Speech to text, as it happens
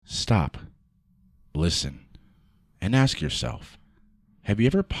stop, listen, and ask yourself, have you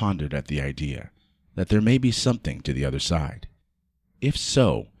ever pondered at the idea that there may be something to the other side? If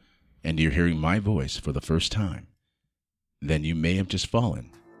so, and you're hearing my voice for the first time, then you may have just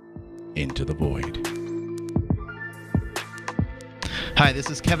fallen into the void. Hi, this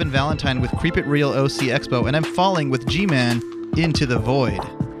is Kevin Valentine with Creep It Real OC Expo, and I'm falling with G-Man into the void.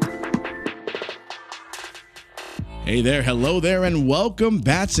 Hey there, hello there, and welcome,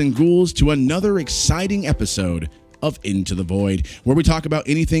 Bats and Ghouls, to another exciting episode of Into the Void, where we talk about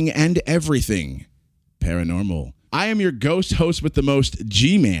anything and everything paranormal. I am your ghost host with the most,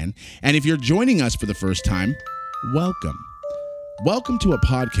 G-Man, and if you're joining us for the first time, welcome. Welcome to a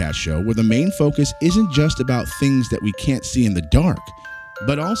podcast show where the main focus isn't just about things that we can't see in the dark,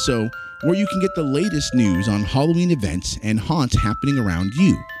 but also where you can get the latest news on Halloween events and haunts happening around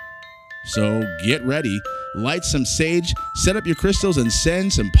you. So get ready, light some sage, set up your crystals, and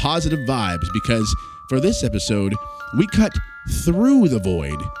send some positive vibes, because for this episode, we cut through the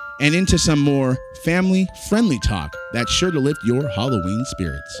void and into some more family-friendly talk that's sure to lift your Halloween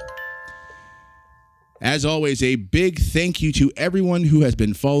spirits. As always, a big thank you to everyone who has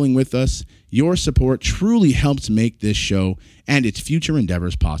been following with us. Your support truly helps make this show and its future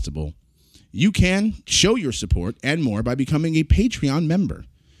endeavors possible. You can show your support and more by becoming a Patreon member.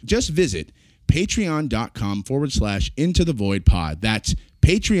 Just visit patreon.com/intothevoidpod. That's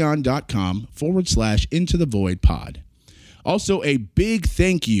patreon.com/intothevoidpod. Also, a big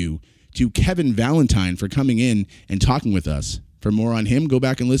thank you to Kevin Valentine for coming in and talking with us. For more on him, go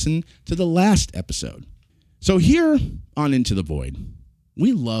back and listen to the last episode. So here on Into the Void,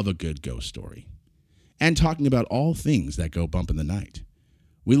 we love a good ghost story and talking about all things that go bump in the night.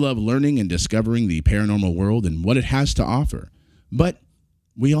 We love learning and discovering the paranormal world and what it has to offer. But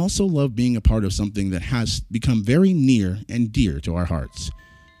we also love being a part of something that has become very near and dear to our hearts,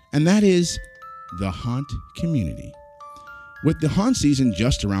 and that is the haunt community. With the haunt season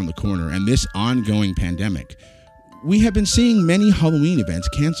just around the corner and this ongoing pandemic, we have been seeing many Halloween events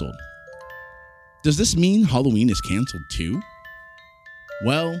canceled. Does this mean Halloween is canceled too?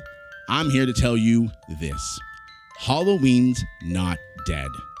 Well, I'm here to tell you this. Halloween's not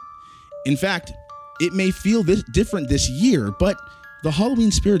dead. In fact, it may feel different this year, but the Halloween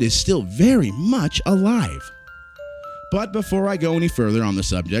spirit is still very much alive. But before I go any further on the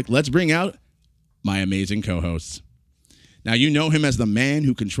subject, let's bring out my amazing co-hosts. Now, you know him as the man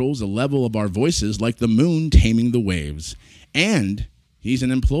who controls the level of our voices like the moon taming the waves. And he's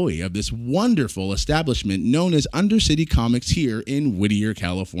an employee of this wonderful establishment known as Undercity Comics here in Whittier,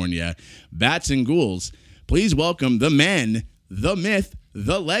 California. Bats and Ghouls, please welcome the man, the myth,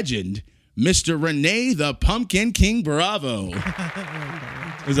 the legend, Mr. Rene the Pumpkin King Bravo.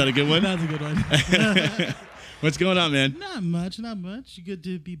 Is that a good one? That's a good one. What's going on, man? Not much. Good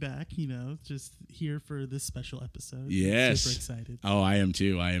to be back, just here for this special episode. Yes. Super excited. Oh, I am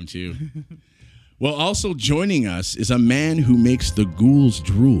too. Well, also joining us is a man who makes the ghouls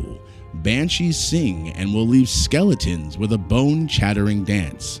drool, banshees sing, and will leave skeletons with a bone-chattering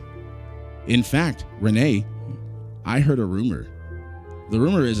dance. In fact, Rene, I heard a rumor. The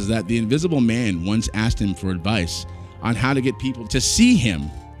rumor is that the Invisible Man once asked him for advice on how to get people to see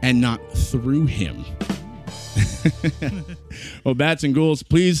him and not through him. Well, Bats and Ghouls,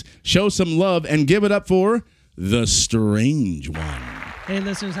 please show some love and give it up for the Strange One. Hey,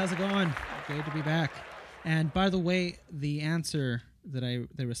 listeners, how's it going? Great to be back. And by the way, the answer that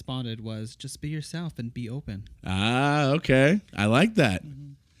they responded was just be yourself and be open. Ah, okay. I like that.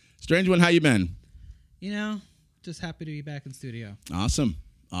 Mm-hmm. Strange One, how you been? Just happy to be back in studio. Awesome.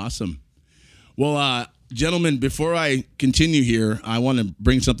 Well, gentlemen, before I continue here, I want to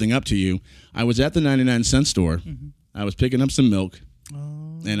bring something up to you. I was at the 99-cent store. Mm-hmm. I was picking up some milk,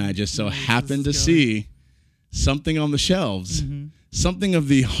 and I just so happened to see something on the shelves, something of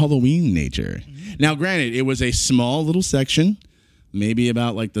the Halloween nature. Mm-hmm. Now, granted, it was a small little section, maybe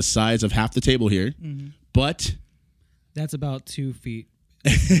about like the size of half the table here, but that's about 2 feet.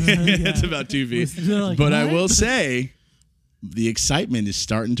 That's about 2 feet. Like, but what? I will say, the excitement is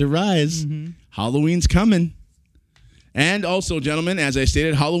starting to rise. Mm-hmm. Halloween's coming. And also, gentlemen, as I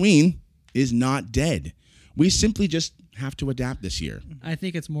stated, Halloween is not dead. We simply just have to adapt this year. I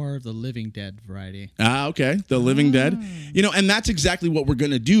think it's more of the Living Dead variety. Ah, okay. The Living Dead. And that's exactly what we're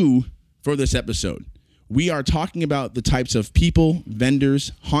going to do for this episode. We are talking about the types of people,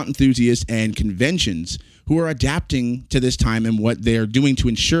 vendors, haunt enthusiasts, and conventions who are adapting to this time and what they're doing to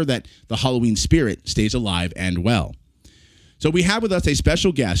ensure that the Halloween spirit stays alive and well. So we have with us a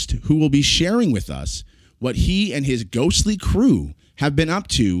special guest who will be sharing with us what he and his ghostly crew have been up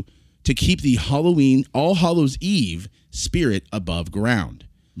to keep the Halloween All Hallows Eve spirit above ground.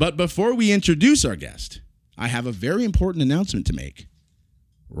 But before we introduce our guest, I have a very important announcement to make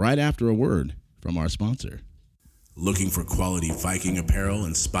right after a word from our sponsor. Looking for quality Viking apparel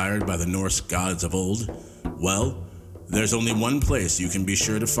inspired by the Norse gods of old? Well, there's only one place you can be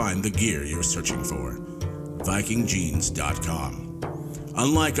sure to find the gear you're searching for: VikingJeans.com.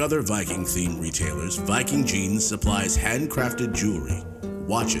 Unlike other Viking-themed retailers, Viking Jeans supplies handcrafted jewelry,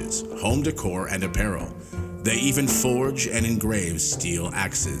 watches, home decor, and apparel. They even forge and engrave steel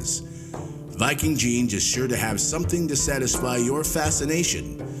axes. Viking Jeans is sure to have something to satisfy your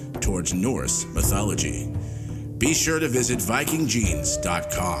fascination towards Norse mythology. Be sure to visit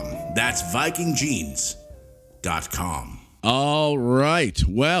VikingJeans.com. That's VikingJeans.com. All right.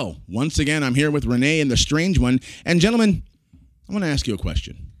 Well, once again, I'm here with Renee and the Strange One. And gentlemen, I want to ask you a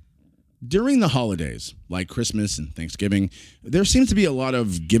question. During the holidays, like Christmas and Thanksgiving, there seems to be a lot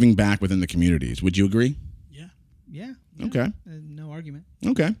of giving back within the communities. Would you agree? Yeah. Okay. No argument.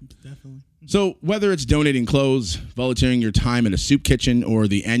 Okay. Definitely. So whether it's donating clothes, volunteering your time in a soup kitchen, or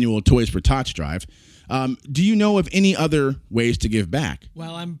the annual Toys for Tots drive, do you know of any other ways to give back?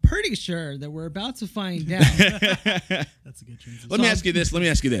 Well, I'm pretty sure that we're about to find out. That's a good transition. Let me ask you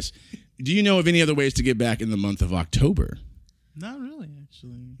this. Do you know of any other ways to give back in the month of October? Not really,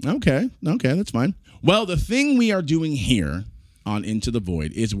 actually. Okay, that's fine. Well, the thing we are doing here on Into the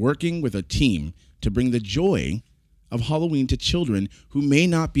Void is working with a team to bring the joy of Halloween to children who may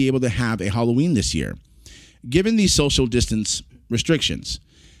not be able to have a Halloween this year, given these social distance restrictions.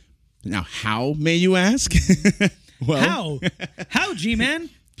 Now, how, may you ask? How? How, G-Man?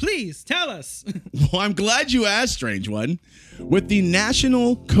 Please, tell us. Well, I'm glad you asked, Strange One. With the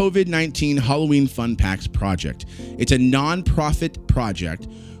National COVID-19 Halloween Fun Packs Project, it's a non-profit project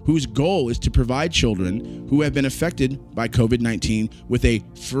whose goal is to provide children who have been affected by COVID-19 with a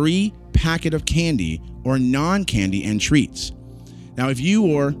free packet of candy or non-candy and treats. Now, if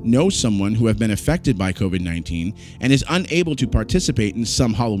you or know someone who have been affected by COVID-19 and is unable to participate in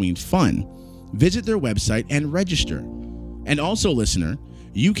some Halloween fun, visit their website and register. And also, listener,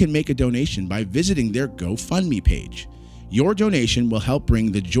 you can make a donation by visiting their GoFundMe page. Your donation will help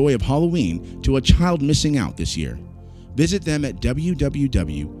bring the joy of Halloween to a child missing out this year. Visit them at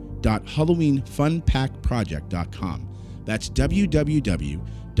www.halloweenfunpackproject.com. That's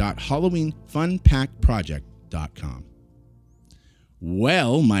www.halloweenfunpackproject.com.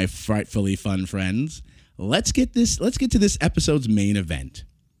 Well, my frightfully fun friends, let's get to this episode's main event.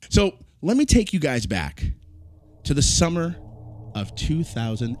 So, let me take you guys back to the summer of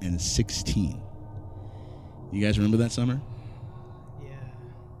 2016. You guys remember that summer? Yeah.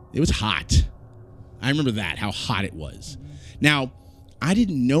 It was hot. I remember that, how hot it was. Now, I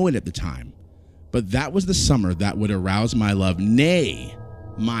didn't know it at the time, but that was the summer that would arouse my love, nay,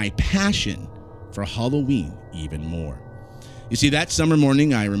 my passion for Halloween even more. You see, that summer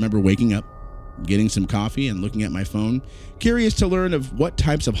morning, I remember waking up, getting some coffee, and looking at my phone, curious to learn of what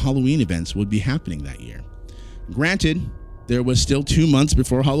types of Halloween events would be happening that year. Granted, there was still 2 months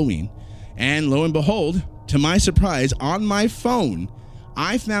before Halloween, and lo and behold, to my surprise, on my phone,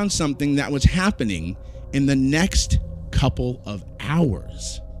 I found something that was happening in the next couple of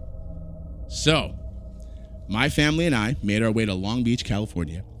hours. So, my family and I made our way to Long Beach,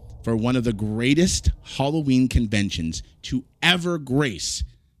 California, for one of the greatest Halloween conventions to ever grace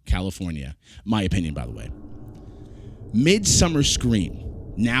California. My opinion, by the way. Midsummer Scream,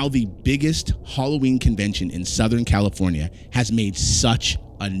 now the biggest Halloween convention in Southern California, has made such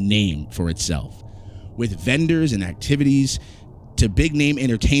a name for itself. With vendors and activities to big-name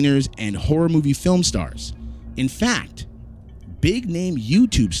entertainers and horror movie film stars. In fact, big-name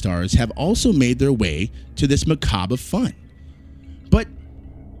YouTube stars have also made their way to this macabre fun. But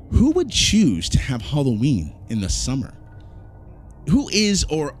who would choose to have Halloween in the summer? Who is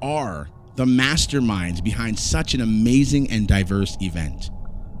or are the masterminds behind such an amazing and diverse event?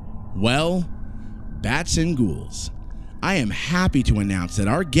 Well, Bats and Ghouls. I am happy to announce that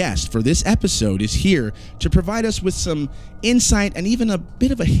our guest for this episode is here to provide us with some insight and even a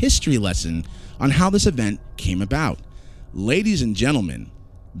bit of a history lesson on how this event came about. Ladies and gentlemen,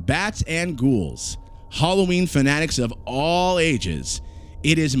 Bats and Ghouls, Halloween fanatics of all ages,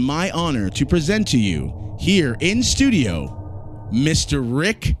 it is my honor to present to you, here in studio, Mr.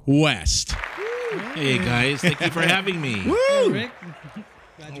 Rick West. Hey guys, thank you for having me. Hey, Rick.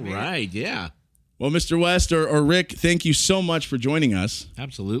 Glad you All made it. right, yeah, Well, Mr. West or Rick, thank you so much for joining us.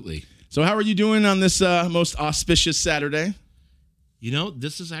 absolutely. So how are you doing on this most auspicious Saturday? You know,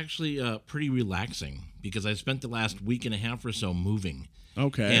 this is actually pretty relaxing because I spent the last week and a half or so moving.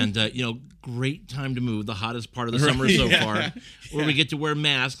 Okay. And, great time to move, the hottest part of the summer so far, where we get to wear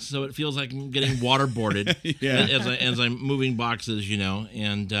masks, so it feels like I'm getting waterboarded as I'm moving boxes,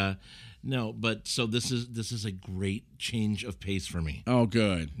 and no, but so this is a great change of pace for me. Oh,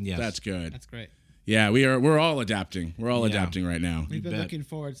 good. Yes. That's good. That's great. Yeah, we're all adapting. We're all Yeah. adapting right now. We've been bet. looking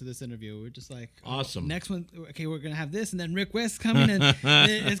forward to this interview. We're just like, Awesome. Next one, okay, we're gonna have this, and then Rick West's coming, and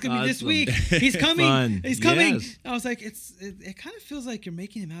it's gonna be this Awesome. week. He's coming. Fun. He's coming. Yes. I was like, it kind of feels like you're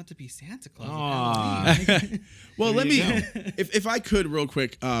making him out to be Santa Claus. Aw. Well, let me, if I could, real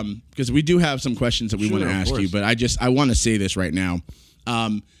quick, because we do have some questions that we want to Sure, of ask you, course. but I want to say this right now.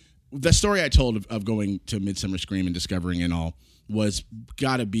 The story I told of going to Midsummer Scream and discovering it all was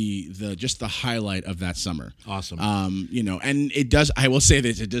got to be the highlight of that summer. Awesome. And it does. I will say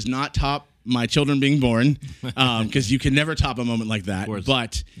this: it does not top my children being born, because you can never top a moment like that. course.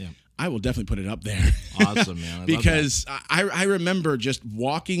 But Yeah. I will definitely put it up there. Awesome, man. I love Because I remember just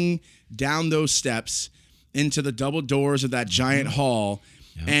walking down those steps into the double doors of that giant hall.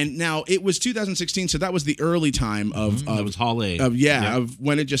 And now it was 2016, so that was the early time of that was Hall A. of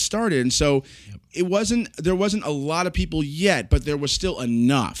when it just started. And so there wasn't a lot of people yet, but there was still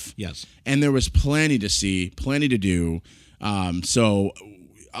enough. Yes. And there was plenty to see, plenty to do. So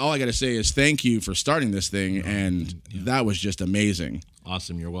all I got to say is thank you for starting this thing, and that was just amazing.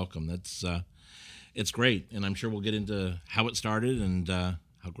 Awesome. You're welcome. That's it's great, and I'm sure we'll get into how it started and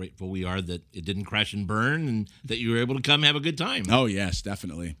how grateful we are that it didn't crash and burn, and that you were able to come have a good time. Oh yes,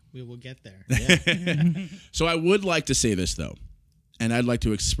 definitely. We will get there. So I would like to say this though, and I'd like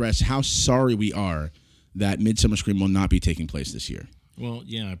to express how sorry we are that Midsummer Scream will not be taking place this year. Well,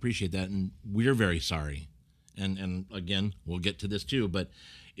 yeah, I appreciate that, and we're very sorry. And again, we'll get to this too, but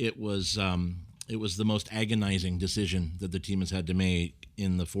it was the most agonizing decision that the team has had to make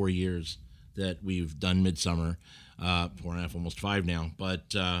in the 4 years that we've done Midsummer, 4.5, almost 5 now.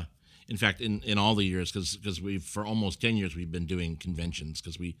 But in fact, in all the years, because we've for almost 10 years we've been doing conventions,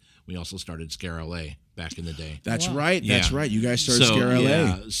 because we also started Scare LA back in the day. That's Wow. right. That's Yeah. right. You guys started Scare LA.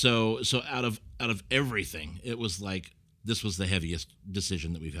 Yeah, so out of everything, it was like this was the heaviest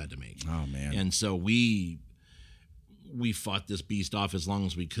decision that we've had to make. Oh man. And so we fought this beast off as long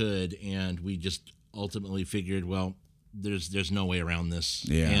as we could, and we just ultimately figured, well, there's no way around this.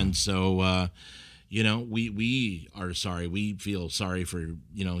 Yeah. And so we are sorry. We feel sorry for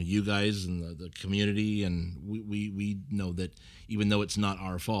you guys and the community, and we know that even though it's not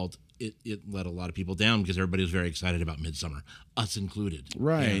our fault, it let a lot of people down because everybody was very excited about Midsummer, us included.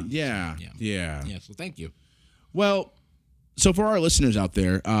 Right. Yeah. Yeah. So thank you. Well, so for our listeners out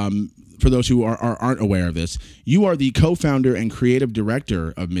there, for those who aren't aware of this, you are the co-founder and creative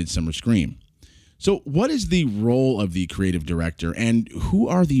director of Midsummer Scream. So what is the role of the creative director, and who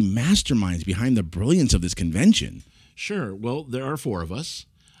are the masterminds behind the brilliance of this convention? Sure. Well, there are 4 of us.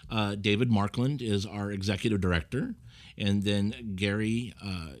 David Markland is our executive director, and then Gary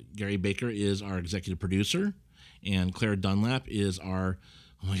Baker is our executive producer, and Claire Dunlap is our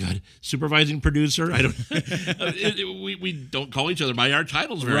supervising producer. I don't. We don't call each other by our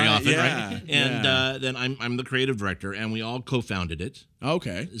titles very often, right? And then I'm the creative director, and we all co-founded it.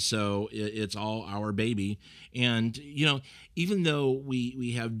 Okay. So it's all our baby. And even though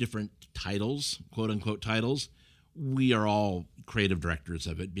we have different titles, quote unquote titles, we are all creative directors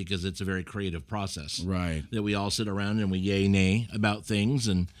of it because it's a very creative process. Right. That we all sit around and we yay nay about things,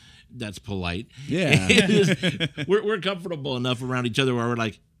 and that's polite. Yeah. We're comfortable enough around each other where we're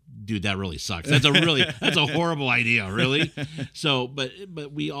like, dude, that really sucks. That's a horrible idea, really. So, but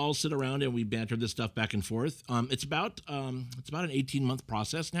we all sit around and we banter this stuff back and forth. It's about an 18-month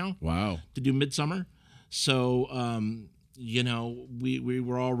process now. Wow. To do Midsummer. So, we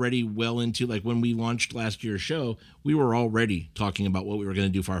were already well into, like, when we launched last year's show, we were already talking about what we were going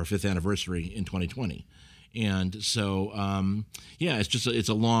to do for our 5th anniversary in 2020. And so, it's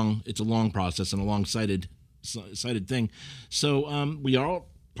a long process and a long-sighted thing. So we are all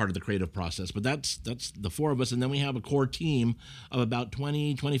part of the creative process, but that's the 4 of us. And then we have a core team of about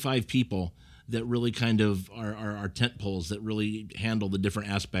 20, 25 people that really kind of are tent poles that really handle the different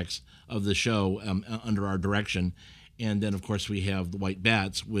aspects of the show under our direction. And then, of course, we have the White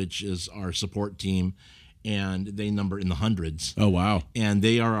Bats, which is our support team, and they number in the hundreds. Oh, wow. And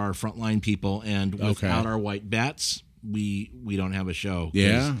they are our frontline people, and without our White Bats, we don't have a show.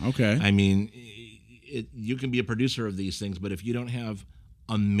 Yeah, okay. I mean, you can be a producer of these things, but if you don't have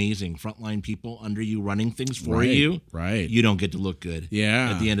amazing frontline people under you running things for you, right, you don't get to look good.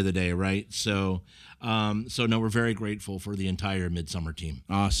 Yeah. At the end of the day, right? So, no, we're very grateful for the entire Midsummer team.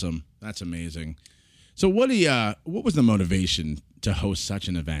 Awesome. That's amazing. So what was the motivation to host such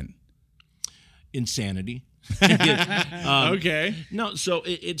an event? insanity. Okay. No, so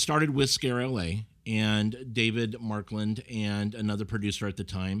it started with Scare LA, and David Markland and another producer at the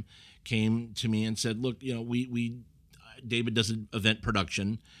time came to me and said, "Look, David does an event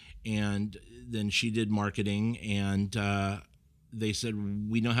production, and then she did marketing, and they said,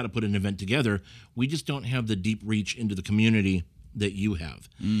 we know how to put an event together. We just don't have the deep reach into the community that you have."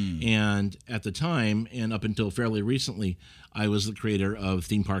 And at the time, and up until fairly recently, I was the creator of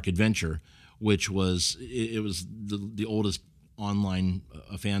Theme Park Adventure, which was it was the oldest online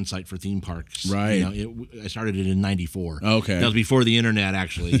fan site for theme parks. Right. I started it in '94. Okay. That was before the internet,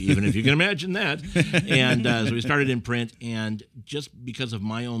 actually, even if you can imagine that. And so we started in print, and just because of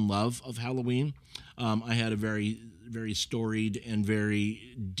my own love of Halloween, I had a very, very storied and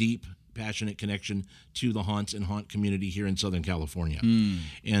very deep, passionate connection to the haunts and haunt community here in Southern California.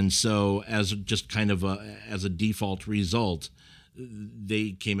 And so as just kind of as a default result,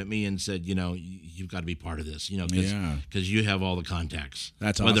 they came at me and said, you've got to be part of this, because you have all the contacts.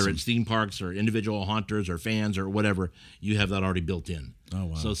 That's Whether awesome. it's theme parks or individual haunters or fans or whatever, you have that already built in. Oh,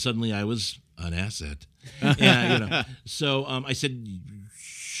 wow. So suddenly I was an asset. And, so I said,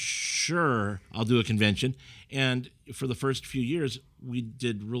 sure, I'll do a convention. And for the first few years, we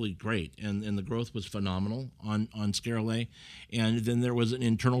did really great. And the growth was phenomenal on Scare LA. And then there was an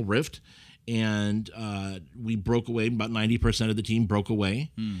internal rift. And we broke away. About 90% of the team broke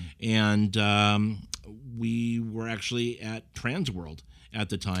away. And we were actually at Transworld at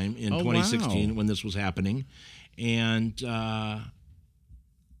the time in 2016 when this was happening. And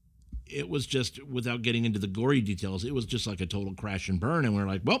it was just, without getting into the gory details, it was just like a total crash and burn. And we were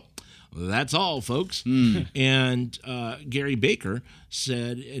like, well, that's all, folks. And Gary Baker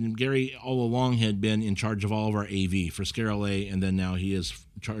said, and Gary all along had been in charge of all of our AV for Scare LA, and then now he is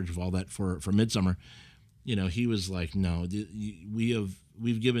in charge of all that for Midsummer. He was like, no,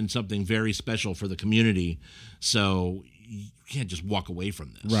 we've given something very special for the community, so you can't just walk away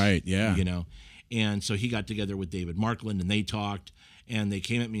from this. Right, yeah. And so he got together with David Markland, and they talked, and they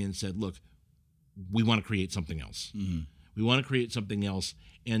came at me and said, look, we want to create something else. We want to create something else.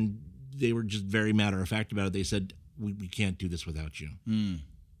 And they were just very matter of fact about it. They said, we can't do this without you.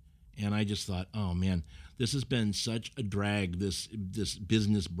 And I just thought, oh man, this has been such a drag. This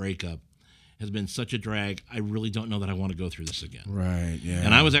business breakup has been such a drag. I really don't know that I want to go through this again. Right, yeah.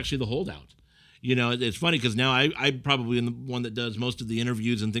 And I was actually the holdout. It's funny because now I probably am the one that does most of the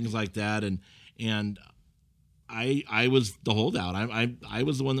interviews and things like that. And I was the holdout. I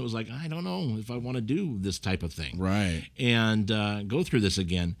was the one that was like, I don't know if I want to do this type of thing. Right. And go through this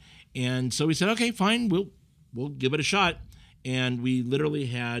again. And so we said, okay, fine, we'll give it a shot. And we literally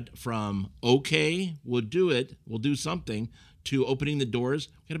had from, okay, we'll do it, we'll do something, to opening the doors.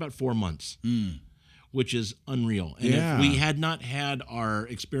 We had about 4 months, which is unreal. And if we had not had our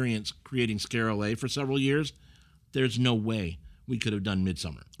experience creating Scare LA for several years, there's no way we could have done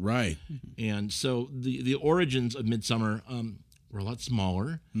Midsummer. Right. And so the origins of Midsummer were a lot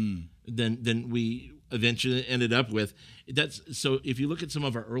smaller than we eventually ended up with. So if you look at some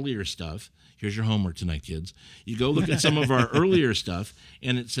of our earlier stuff, here's your homework tonight, kids. You go look at some of our earlier stuff,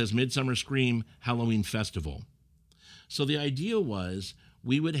 and it says Midsummer Scream Halloween Festival. So the idea was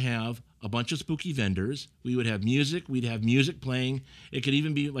we would have a bunch of spooky vendors. We would have music. We'd have music playing. It could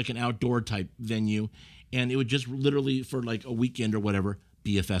even be like an outdoor type venue. And it would just literally, for like a weekend or whatever,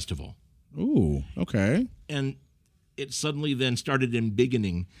 be a festival. Ooh, okay. And it suddenly then started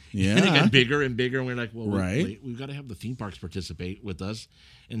embiggening. Yeah. And it got bigger and bigger. And we're like, well, Right. wait, we've got to have the theme parks participate with us.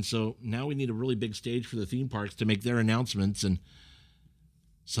 And so now we need a really big stage for the theme parks to make their announcements. And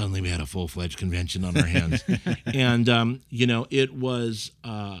suddenly we had a full-fledged convention on our hands. And, it was,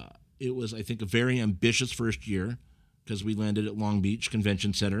 I think, a very ambitious first year, because we landed at Long Beach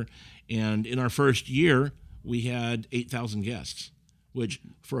Convention Center. And in our first year, we had 8,000 guests, which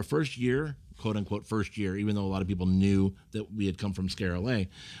for a first year, quote unquote first year, even though a lot of people knew that we had come from Scare LA,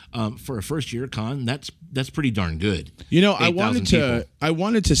 for a first year con, that's pretty darn good. I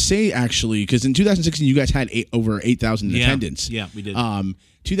wanted to say, actually, because in 2016 you guys had over 8,000 in attendance. Yeah, we did.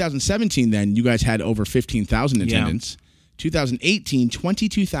 2017 then you guys had over 15,000 attendance. 2018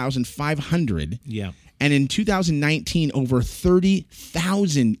 22,500. Yeah. And in 2019, over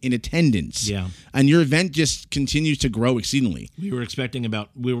 30,000 in attendance. Yeah. And your event just continues to grow exceedingly. We were expecting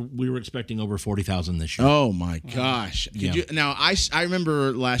over 40,000 this year. Oh my gosh! I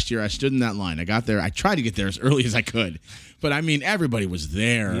remember last year I stood in that line. I got there. I tried to get there as early as I could, but I mean everybody was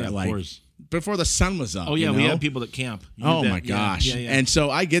there. Yeah, of course. Before the sun was up. Oh yeah, we have people that camp. Oh my gosh. Yeah. And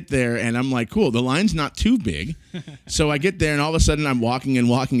so I get there and I'm like, cool, the line's not too big. So I get there and all of a sudden I'm walking, and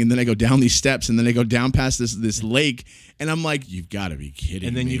then I go down these steps, and then I go down past this lake, And I'm like, you've got to be kidding me.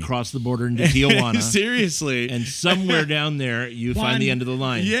 And then you cross the border into Tijuana. Seriously. And somewhere down there, you Juan- find the end of the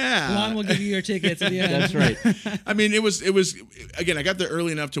line. Yeah. Juan will give you your tickets at the end. That's right. I mean, it was again, I got there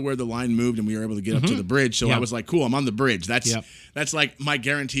early enough to where the line moved and we were able to get up to the bridge. So Yep. I was like, cool, I'm on the bridge. That's Yep. that's like my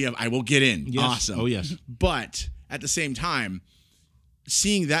guarantee of I will get in. Yes. Awesome. Oh, yes. But at the same time,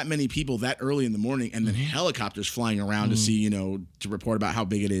 seeing that many people that early in the morning and then helicopters flying around to see, to report about how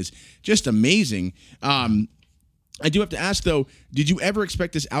big it is, just amazing. I do have to ask, though, did you ever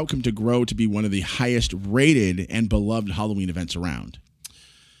expect this outcome to grow to be one of the highest rated and beloved Halloween events around?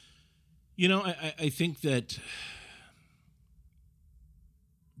 I think that,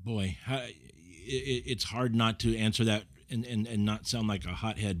 boy, it's hard not to answer that and not sound like a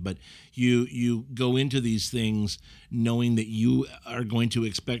hothead, but you go into these things knowing that you are going to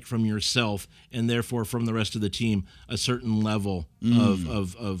expect from yourself and therefore from the rest of the team a certain level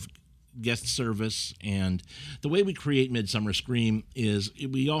of guest service. And the way we create Midsummer Scream is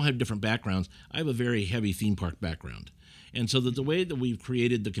we all have different backgrounds. I have a very heavy theme park background. And so the way that we've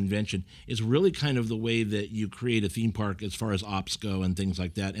created the convention is really kind of the way that you create a theme park as far as ops go and things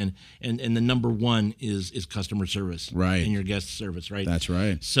like that. And the number one is customer service. Right. And your guest service, right? That's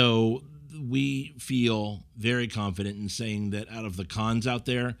right. So we feel very confident in saying that out of the cons out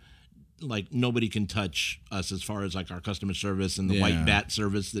there, like nobody can touch us as far as like our customer service and the white bat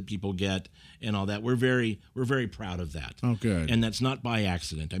service that people get and all that. We're very proud of that. Oh, good. And that's not by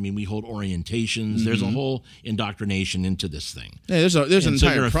accident. I mean, we hold orientations. There's a whole indoctrination into this thing. Yeah, there's an And so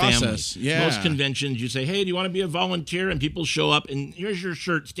entire you're a process. family. Yeah. Most conventions, you say, hey, do you want to be a volunteer? And people show up and here's your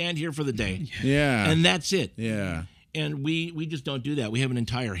shirt. Stand here for the day. Yeah. And that's it. Yeah. And we just don't do that. We have an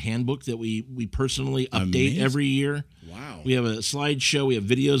entire handbook that we personally update Amazing. every year. Wow. We have a slideshow. We have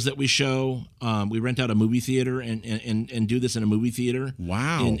videos that we show. We rent out a movie theater and do this in a movie theater.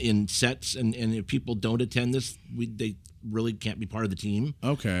 Wow. In sets. And if people don't attend this, they really can't be part of the team.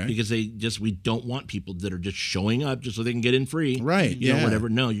 Okay. Because we don't want people that are just showing up just so they can get in free. Right, You know, yeah. whatever.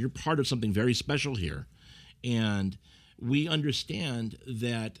 No, you're part of something very special here. And we understand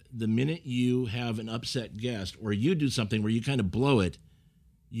that the minute you have an upset guest or you do something where you kind of blow it,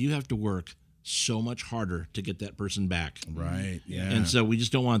 you have to work so much harder to get that person back. Right. Yeah. And so we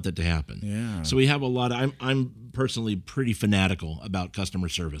just don't want that to happen. Yeah. So we have a lot of, I'm personally pretty fanatical about customer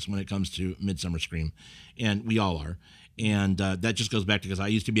service when it comes to Midsummer Scream, and we all are. And that just goes back to because I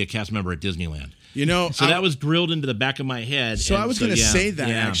used to be a cast member at Disneyland. So that was drilled into the back of my head. So and I was going to say that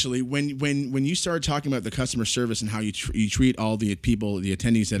yeah. actually when you started talking about the customer service and how you treat all the people, the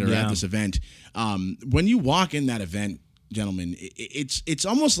attendees that are at this event, when you walk in that event, gentlemen, it's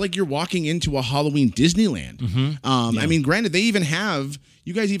almost like you're walking into a Halloween Disneyland. I mean, granted,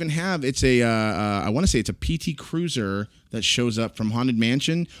 you guys even have it's a I want to say it's a PT Cruiser that shows up from Haunted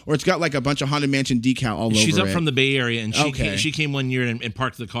Mansion, or it's got like a bunch of Haunted Mansion decal all over it. She's up from the Bay Area, and she came one year and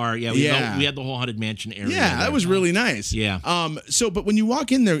parked the car. Yeah, we had the whole Haunted Mansion area. Yeah, there. that was really nice. Yeah. But when you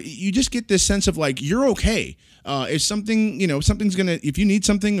walk in there, you just get this sense of like you're okay. If something's gonna, if you need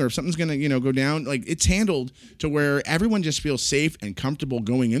something or if something's gonna, go down, like it's handled to where everyone just feels safe and comfortable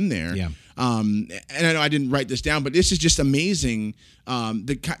going in there. Yeah. And I know I didn't write this down, but this is just amazing.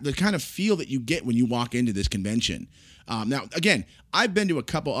 The kind of feel that you get when you walk into this convention. Now, again, I've been to a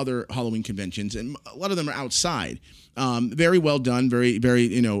couple other Halloween conventions, and a lot of them are outside. Very well done. Very, very,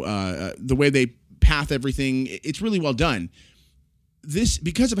 the way they path everything, it's really well done. This,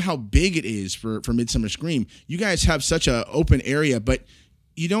 because of how big it is for Midsummer Scream, you guys have such a open area, but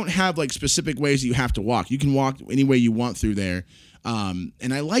you don't have like specific ways that you have to walk. You can walk any way you want through there.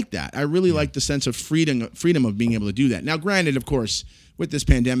 And I like that. I really like the sense of freedom of being able to do that. Now, granted, of course, with this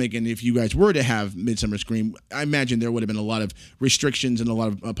pandemic, and if you guys were to have Midsummer Scream, I imagine there would have been a lot of restrictions and a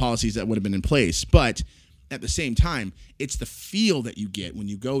lot of policies that would have been in place. But at the same time, it's the feel that you get when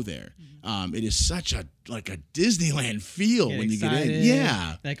you go there. It is such a Disneyland feel when you get in.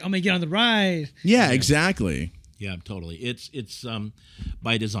 Yeah. Like, I'm going to get on the ride. Yeah, exactly. Yeah, totally. It's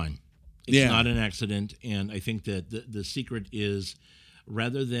by design. It's not an accident. And I think that the secret is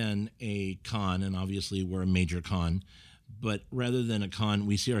rather than a con, and obviously we're a major con, but rather than a con,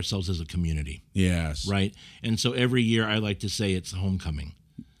 we see ourselves as a community. Yes. Right? And so every year I like to say it's homecoming.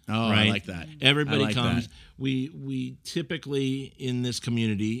 Oh, right? I like that. Everybody I like comes. that. We typically in this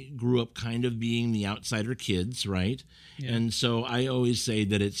community grew up kind of being the outsider kids, right? Yeah. And so I always say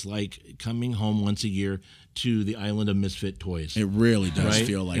that it's like coming home once a year to the island of misfit toys. It really does right?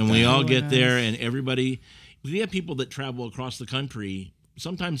 feel like and that. we all get there, and everybody. We have people that travel across the country,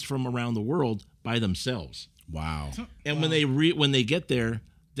 sometimes from around the world, by themselves. Wow. And when they get there,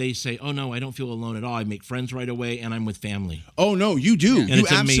 they say, "Oh no, I don't feel alone at all. I make friends right away, and I'm with family." Oh no, you do. And You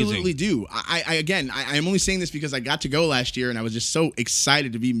it's amazing. absolutely do. I'm only saying this because I got to go last year and I was just so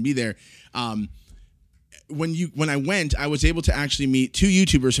excited to even be there. When I went, I was able to actually meet two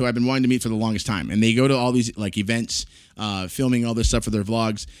YouTubers who I've been wanting to meet for the longest time, and they go to all these like events, filming all this stuff for their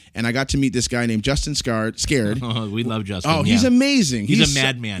vlogs. And I got to meet this guy named Justin Scared. Oh, we love Justin. Oh, he's yeah. amazing. He's a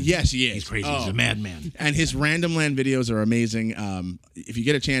madman. Yes, he is. He's crazy. Oh. He's a madman. And his Random Land videos are amazing. If you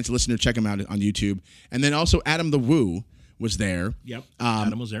get a chance, listener, check him out on YouTube. And then also Adam the Woo was there. Yep.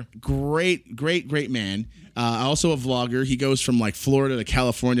 Adam was there. Great man. Also a vlogger. He goes from like Florida to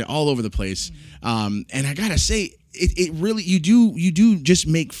California, all over the place. And I gotta say, it really you do just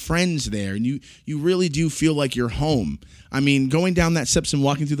make friends there, and you really do feel like you're home. I mean, going down that steps and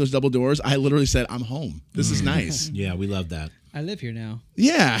walking through those double doors, I literally said, "I'm home. This is nice." Yeah, we love that. I live here now.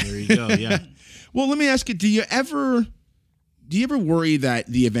 Yeah. There you go. Yeah. Well, let me ask you: Do you ever worry that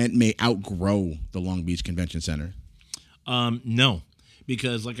the event may outgrow the Long Beach Convention Center? No,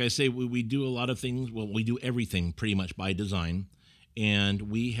 because like I say, we do a lot of things. Well, we do everything pretty much by design. And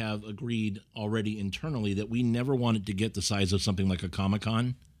we have agreed already internally that we never want it to get the size of something like a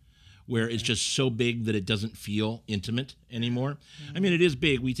Comic-Con, where it's just so big that it doesn't feel intimate anymore. I mean, it is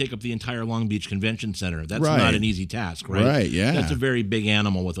big. We take up the entire Long Beach Convention Center. That's Right. not an easy task, right? Right, yeah. That's a very big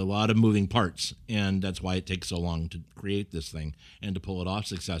animal with a lot of moving parts, and that's why it takes so long to create this thing and to pull it off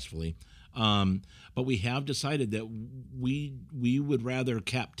successfully. But we have decided that we would rather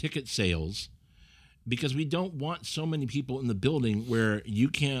cap ticket sales, because we don't want so many people in the building where you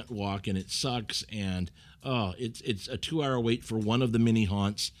can't walk and it sucks, and it's a 2-hour wait for one of the mini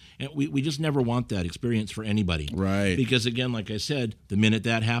haunts, and we just never want that experience for anybody. Right. Because again, like I said, the minute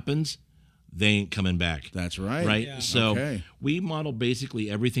that happens, they ain't coming back. That's right. Right. Yeah. So Okay. we model basically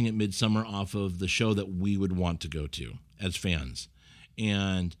everything at Midsummer off of the show that we would want to go to as fans.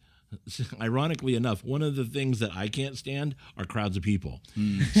 And ironically enough, one of the things that I can't stand are crowds of people.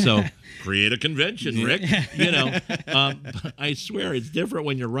 So create a convention, Rick. I swear it's different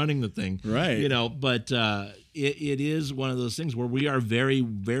when you're running the thing. Right. But it is one of those things where we are very,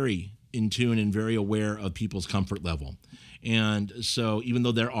 very in tune and very aware of people's comfort level. And so even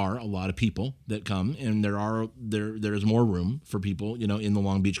though there are a lot of people that come, and there's more room for people, in the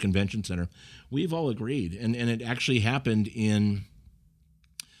Long Beach Convention Center, we've all agreed. And it actually happened in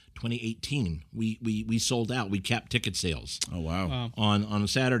 2018. We sold out. We capped ticket sales. Oh wow. On a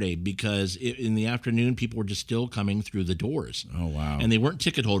Saturday, because in the afternoon people were just still coming through the doors. Oh wow. And they weren't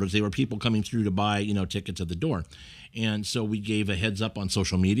ticket holders. They were people coming through to buy, tickets at the door. And so we gave a heads up on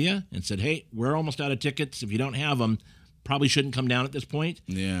social media and said, "Hey, we're almost out of tickets. If you don't have them, probably shouldn't come down at this point."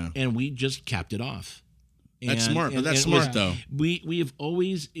 Yeah. And we just capped it off. That's smart, but that's and it was- smart though. We have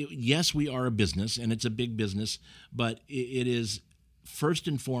always, yes, we are a business, and it's a big business, but it is first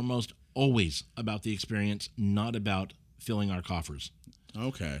and foremost always about the experience, not about filling our coffers.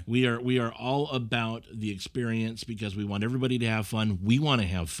 Okay. We are all about the experience, because we want everybody to have fun. We want to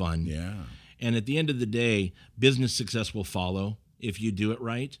have fun. Yeah. And at the end of the day, business success will follow if you do it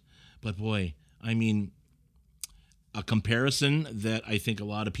right. But boy, I mean, a comparison that I think a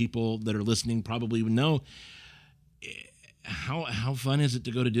lot of people that are listening probably would know. How fun is it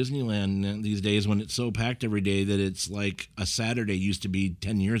to go to Disneyland these days when it's so packed every day that it's like a Saturday used to be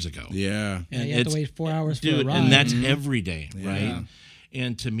 10 years ago? Yeah. Yeah, you have to wait 4 hours for a Dude, ride. and that's every day, right? Yeah.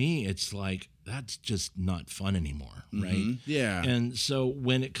 And to me, it's like, that's just not fun anymore, right? Yeah. And so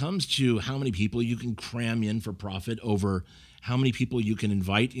when it comes to how many people you can cram in for profit over how many people you can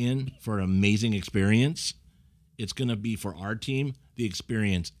invite in for an amazing experience, it's going to be, for our team, the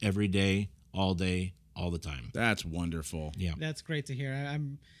experience every day, all the time. That's wonderful. Yeah. That's great to hear.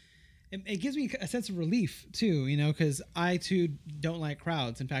 It gives me a sense of relief too, because I too don't like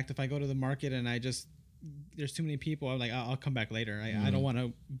crowds. In fact, if I go to the market and there's too many people, I'm like, I'll come back later. I don't want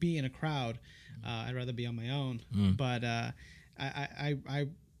to be in a crowd. I'd rather be on my own. But I'm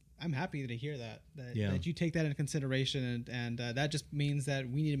happy to hear that you take that into considering, and that just means that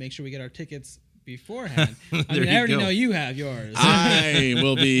we need to make sure we get our tickets beforehand. I already know you have yours. I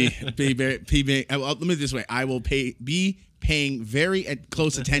will be very, let me this way. I will be paying very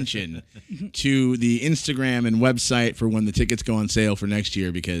close attention to the Instagram and website for when the tickets go on sale for next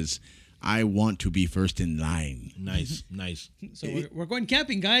year, because I want to be first in line. Nice. So we're going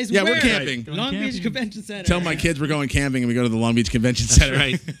camping, guys. Yeah, we're Where? camping. Long Going Beach camping. Convention Center. Tell my kids we're going camping and we go to the Long Beach Convention Center.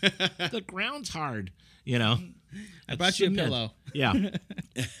 Right. The ground's hard, I brought you a Submit. pillow. Yeah.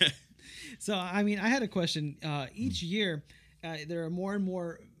 So, I had a question. Each year, there are more and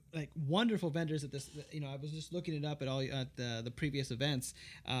more like wonderful vendors at this. I was just looking it up at the previous events.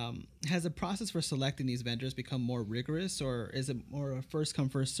 Has the process for selecting these vendors become more rigorous, or is it more a first come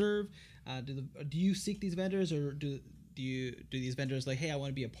first serve? Do you seek these vendors, or do these vendors like, hey, I want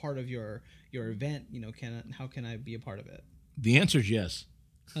to be a part of your event? How can I be a part of it? The answer is yes.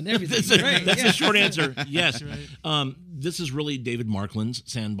 On everything. That's the short answer. Yes. Right. This is really David Markland's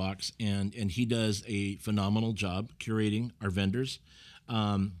sandbox, and he does a phenomenal job curating our vendors.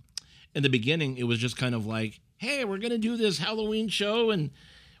 In the beginning, it was just kind of like, hey, we're going to do this Halloween show, and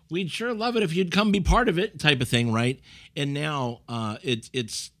we'd sure love it if you'd come be part of it, type of thing, right? And now there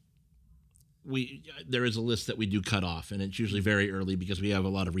is a list that we do cut off, and it's usually very early because we have a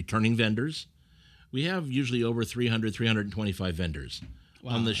lot of returning vendors. We have usually over 325 vendors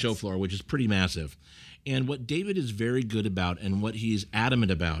on the show floor, which is pretty massive. And what David is very good about, and what he's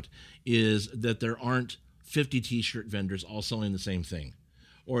adamant about, is that there aren't 50 T-shirt vendors all selling the same thing,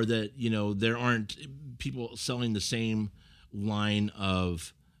 or that there aren't people selling the same line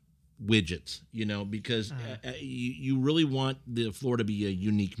of widgets, because you really want the floor to be a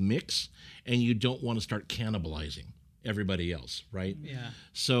unique mix, and you don't want to start cannibalizing everybody else, right? Yeah.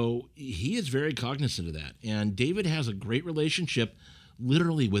 So he is very cognizant of that, and David has a great relationship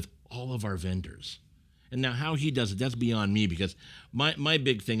literally with all of our vendors. And now how he does it, that's beyond me, because my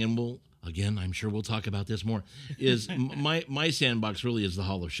big thing, and I'm sure we'll talk about this more, is my sandbox really is the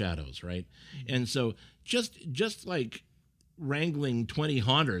Hall of Shadows, right? And so just like wrangling 20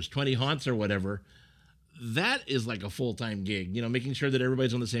 haunts or whatever, that is like a full-time gig, making sure that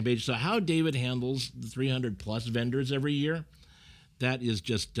everybody's on the same page. So how David handles the 300 plus vendors every year, that is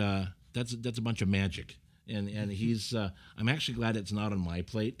just that's a bunch of magic. And he's I'm actually glad it's not on my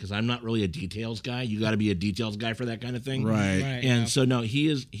plate, because I'm not really a details guy. You got to be a details guy for that kind of thing, Right. And so no, he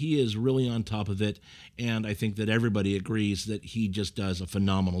is really on top of it, and I think that everybody agrees that he just does a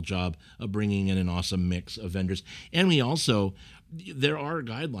phenomenal job of bringing in an awesome mix of vendors. And there are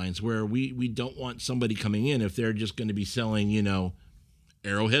guidelines where we don't want somebody coming in if they're just going to be selling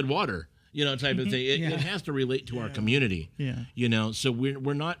Arrowhead water, type of thing. It has to relate to our community. Yeah. So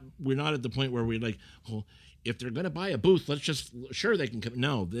we're not at the point where we're like, well, if they're going to buy a booth, sure they can come.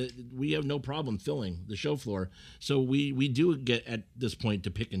 No, we have no problem filling the show floor. So we do get at this point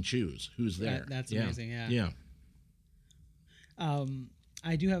to pick and choose who's there. That's amazing. Yeah.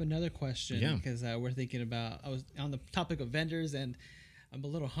 I do have another question, Yeah. because we're thinking about, I was on the topic of vendors, and I'm a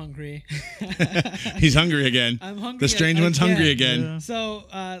little hungry. He's hungry again. I'm hungry. The strange one's hungry again. Yeah. So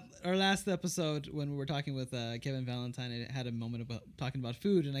our last episode, when we were talking with Kevin Valentine, I had a moment about talking about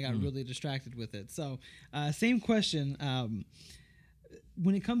food, and I got really distracted with it. So same question.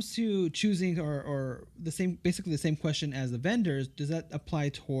 When it comes to choosing, or basically the same question as the vendors, does that apply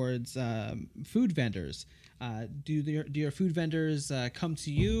towards food vendors? Do your food vendors come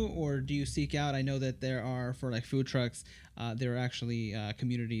to you, or do you seek out? I know that there are, for like food trucks, there are actually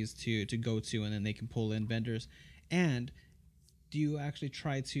communities to go to, and then they can pull in vendors. And do you actually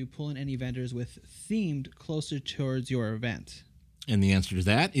try to pull in any vendors with themed closer towards your event? And the answer to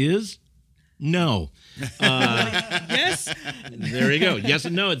that is no. Yes. There you go. Yes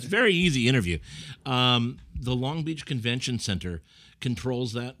and no. It's a very easy interview. The Long Beach Convention Center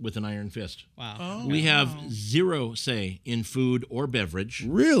controls that with an iron fist. Wow. Oh, We wow. have zero say in food or beverage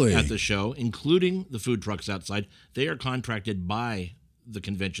Really? at the show, including the food trucks outside. They are contracted by the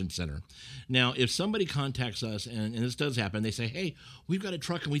convention center. Now, if somebody contacts us, and this does happen, they say, hey, we've got a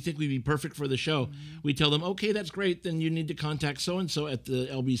truck and we think we'd be perfect for the show. We tell them, okay, that's great. Then you need to contact so-and-so at the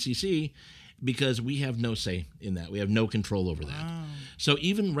LBCC, because we have no say in that. We have no control over that. Wow. So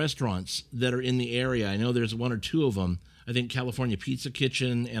even restaurants that are in the area, I know there's one or two of them. I think California Pizza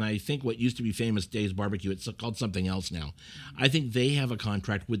Kitchen, and I think what used to be Famous Days Barbecue, it's called something else now. I think they have a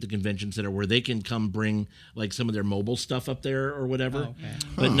contract with the convention center where they can come bring like some of their mobile stuff up there or whatever. Oh, okay.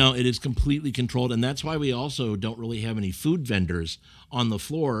 But no, it is completely controlled, and that's why we also don't really have any food vendors on the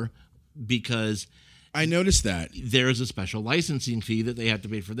floor, because I noticed that. there is a special licensing fee that they have to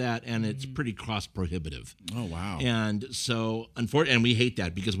pay for that, and it's pretty cost prohibitive. Oh, wow. And so, unfortunately, and we hate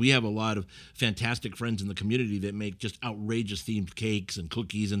that, because we have a lot of fantastic friends in the community that make just outrageous themed cakes and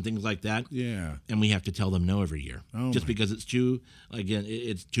cookies and things like that. Yeah. And we have to tell them no every year, Oh, just my. because it's too, again,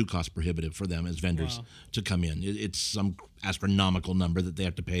 it's too cost prohibitive for them as vendors Wow. to come in. It's some astronomical number that they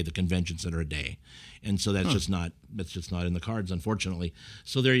have to pay the convention center a day, and so that's just not in the cards, unfortunately.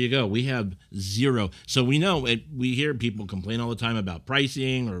 So there you go. We have zero. So we know it. We hear people complain all the time about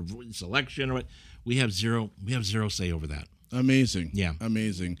pricing or selection or what. We have zero. We have zero say over that. Amazing. Yeah.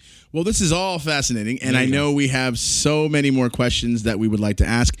 Amazing. Well, this is all fascinating, and There I you know we have so many more questions that we would like to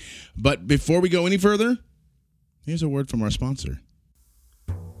ask. But before we go any further, here's a word from our sponsor.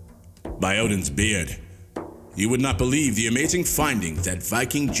 by Odin's beard. You would not believe the amazing findings at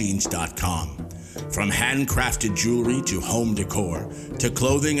VikingJeans.com. From handcrafted jewelry to home decor, to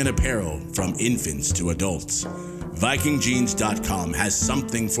clothing and apparel from infants to adults, VikingJeans.com has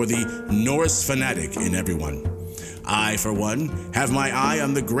something for the Norse fanatic in everyone. I, for one, have my eye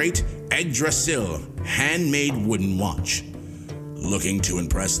on the great Yggdrasil handmade wooden watch. Looking to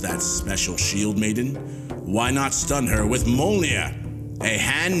impress that special shield maiden? Why not stun her with Mjolnir, a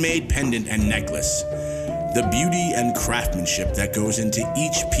handmade pendant and necklace? The beauty and craftsmanship that goes into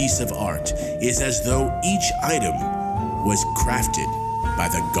each piece of art is as though each item was crafted by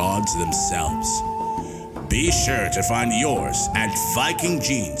the gods themselves. Be sure to find yours at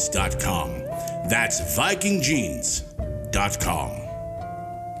VikingJeans.com. That's VikingJeans.com.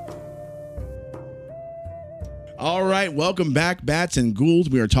 All right, welcome back, Bats and Ghouls.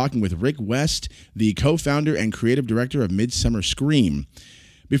 We are talking with Rick West, the co-founder and creative director of Midsummer Scream.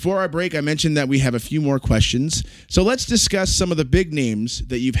 Before our break, I mentioned that we have a few more questions. So let's discuss some of the big names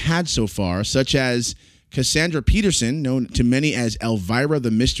that you've had so far, such as Cassandra Peterson, known to many as Elvira, the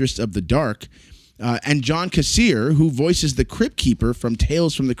Mistress of the Dark, and John Kassir, who voices the Crypt Keeper from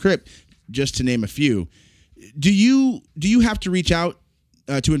Tales from the Crypt, just to name a few. Do you have to reach out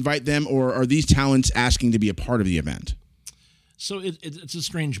to invite them, or are these talents asking to be a part of the event? So it's a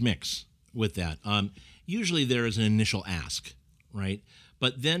strange mix with that. Usually there is an initial ask, right?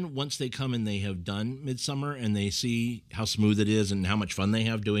 But then once they come and they have done Midsummer and they see how smooth it is and how much fun they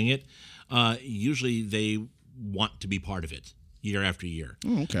have doing it, usually they want to be part of it year after year.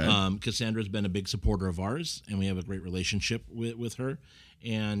 Oh, okay. Cassandra's been a big supporter of ours, and we have a great relationship with her.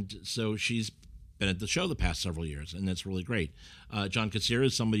 And so she's been at the show the past several years, and that's really great. John Kassir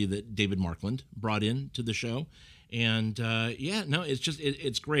is somebody that David Markland brought in to the show. And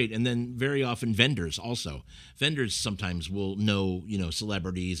it's great. And then very often vendors also. Vendors sometimes will know,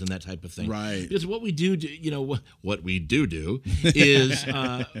 celebrities and that type of thing. Right. Because what we do, what we do is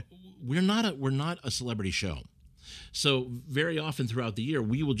we're not a celebrity show. So very often throughout the year,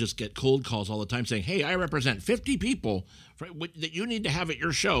 we will just get cold calls all the time saying, hey, I represent 50 people that you need to have at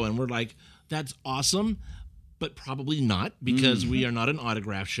your show. And we're like, that's awesome, but probably not, because we are not an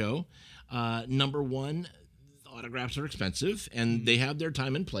autograph show. Number one, autographs are expensive and they have their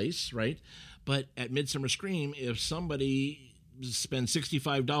time and place, right? But at Midsummer Scream, if somebody spends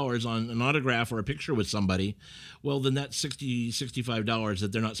 $65 on an autograph or a picture with somebody, well, then that's $65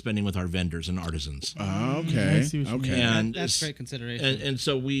 that they're not spending with our vendors and artisans. Okay. I see what you mean. Okay. And That's great consideration. And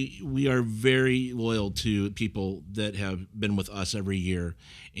so we are very loyal to people that have been with us every year.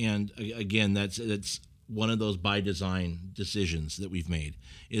 And again, that's one of those by design decisions that we've made,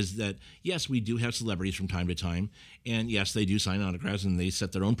 is that, yes, we do have celebrities from time to time. And yes, they do sign autographs and they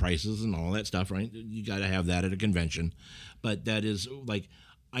set their own prices and all that stuff, right? You got to have that at a convention. But that is like,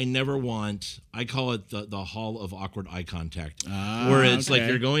 I call it the hall of awkward eye contact, where it's like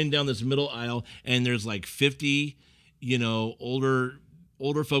you're going down this middle aisle and there's like 50, older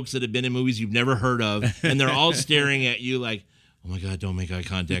folks that have been in movies you've never heard of. And they're all staring at you like, oh my God, don't make eye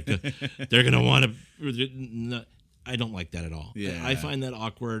contact. They're going to want to. I don't like that at all. Yeah. I find that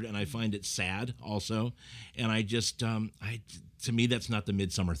awkward, and I find it sad also. And I just, to me, that's not the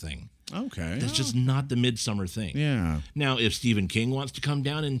Midsummer thing. Okay. That's just not the Midsummer thing. Yeah. Now, if Stephen King wants to come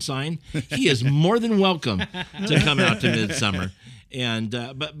down and sign, he is more than welcome to come out to Midsummer. And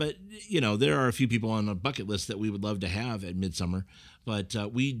but there are a few people on a bucket list that we would love to have at Midsummer, but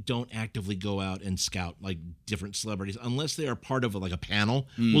we don't actively go out and scout like different celebrities unless they are part of a panel.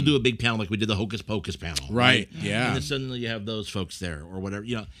 We'll do a big panel like we did the Hocus Pocus panel, Right. Yeah. And then suddenly you have those folks there or whatever,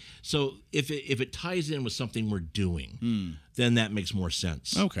 So if it ties in with something we're doing, then that makes more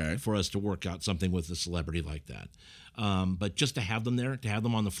sense. Okay. For us to work out something with a celebrity like that, but just to have them there, to have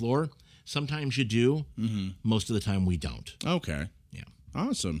them on the floor, sometimes you do. Most of the time we don't. Okay. Yeah.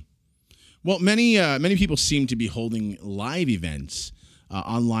 Awesome. Well, many people seem to be holding live events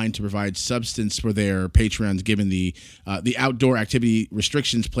online to provide substance for their patrons, given the outdoor activity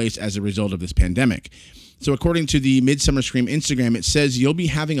restrictions placed as a result of this pandemic. So, according to the Midsummer Scream Instagram, it says you'll be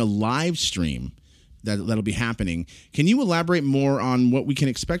having a live stream that'll be happening. Can you elaborate more on what we can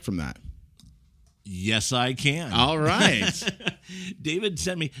expect from that? Yes, I can. All right. David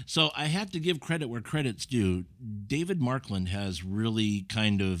sent me. So I have to give credit where credit's due. David Markland has really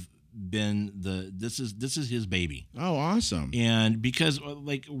kind of been this is his baby. Oh, awesome. And because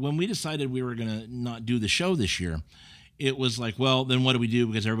like when we decided we were going to not do the show this year, it was like, well, then what do we do?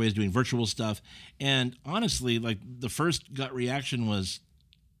 Because everybody's doing virtual stuff. And honestly, like the first gut reaction was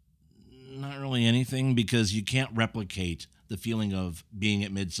not really anything, because you can't replicate the feeling of being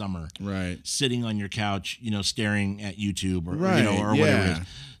at Midsummer, Right. sitting on your couch, staring at YouTube or Right, or whatever it yeah. is.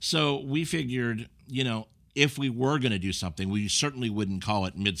 So we figured, if we were going to do something, we certainly wouldn't call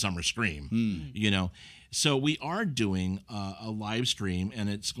it Midsummer Scream, So we are doing a live stream, and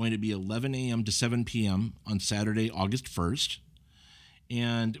it's going to be 11 a.m. to 7 p.m. on Saturday, August 1st.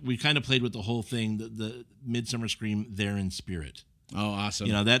 And we kind of played with the whole thing, the Midsummer Scream there in spirit. Oh, awesome.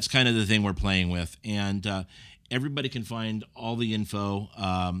 That's kind of the thing we're playing with. And everybody can find all the info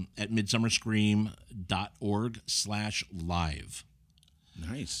at midsummerscream.org/live.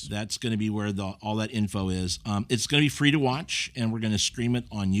 Nice. That's going to be where all that info is. It's going to be free to watch, and we're going to stream it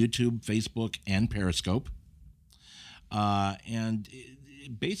on YouTube, Facebook, and Periscope.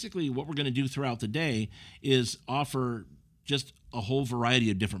 Basically, what we're going to do throughout the day is offer just a whole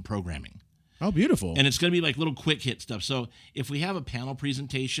variety of different programming. Oh, beautiful. And it's going to be like little quick hit stuff. So if we have a panel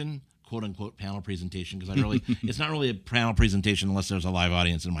presentation, quote unquote panel presentation, because it's not really a panel presentation unless there's a live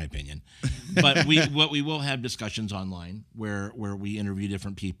audience, in my opinion. But we will have discussions online where we interview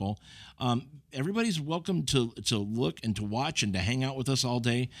different people. Everybody's welcome to look and to watch and to hang out with us all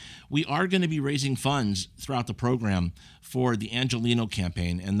day. We are going to be raising funds throughout the program for the Angelino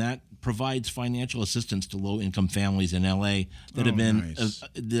campaign, and that provides financial assistance to low-income families in LA that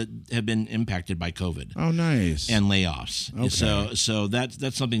have been impacted by COVID. Oh, nice. And layoffs. Okay. So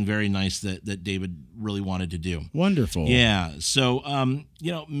that's something very nice that David really wanted to do. Wonderful. Yeah. So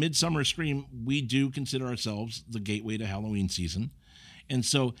Midsummer Scream, we do consider ourselves the gateway to Halloween season, and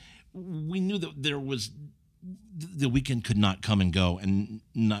so we knew that the weekend could not come and go and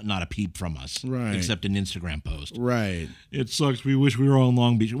not a peep from us, Right. except an Instagram post. Right. It sucks. We wish we were all in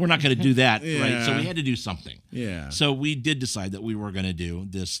Long Beach. We're not going to do that, right? So Yeah. we had to do something. Yeah. So we did decide that we were going to do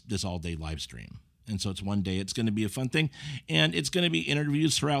this all-day live stream. And so it's one day. It's going to be a fun thing. And it's going to be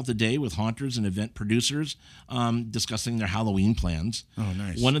interviews throughout the day with haunters and event producers discussing their Halloween plans. Oh,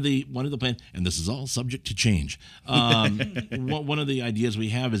 nice. One of the plans, and this is all subject to change. One of the ideas we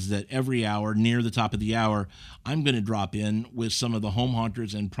have is that every hour, near the top of the hour, I'm going to drop in with some of the home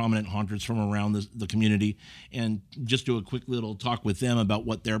haunters and prominent haunters from around the community and just do a quick little talk with them about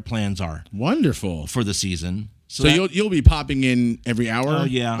what their plans are Wonderful. for the season. So you'll be popping in every hour? Oh,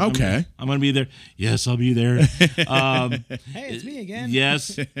 yeah. Okay. I'm going to be there. Yes, I'll be there. Hey, it's me again.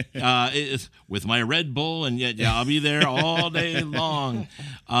 Yes. With my Red Bull, and I'll be there all day long.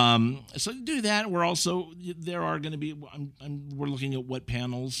 So do that. We're also, there are going to be, we're looking at what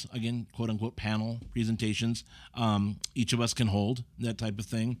panels, again, quote unquote panel presentations, each of us can hold, that type of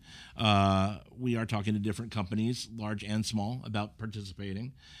thing. We are talking to different companies, large and small, about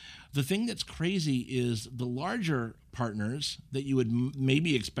participating. The thing that's crazy is the larger partners that you would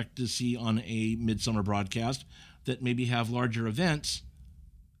maybe expect to see on a midsummer broadcast that maybe have larger events,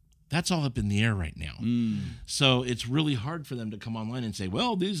 that's all up in the air right now. So it's really hard for them to come online and say,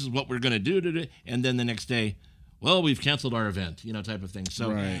 well, this is what we're going to do today. And then the next day, well, we've canceled our event, type of thing.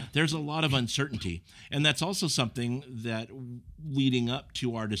 So Right. There's a lot of uncertainty. And that's also something that leading up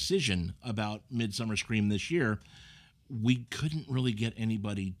to our decision about Midsummer Scream this year, we couldn't really get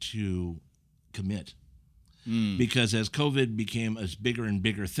anybody to commit because as COVID became a bigger and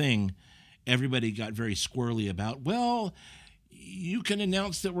bigger thing, everybody got very squirrely about, well, you can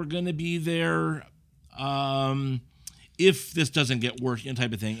announce that we're going to be there if this doesn't get worse,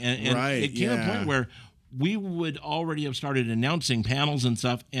 type of thing. And Right, it came to a yeah. point where we would already have started announcing panels and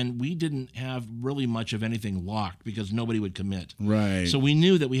stuff, and we didn't have really much of anything locked because nobody would commit. Right. So we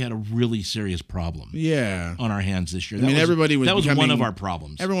knew that we had a really serious problem Yeah. on our hands this year. I mean, everybody was that was one becoming- of our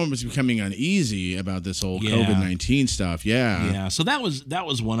problems. Everyone was becoming uneasy about this whole Yeah. COVID-19 stuff. Yeah. Yeah, so that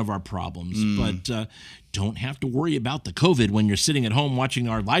was one of our problems. But don't have to worry about the COVID when you're sitting at home watching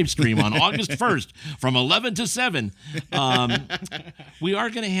our live stream on August 1st from 11 to 7. We are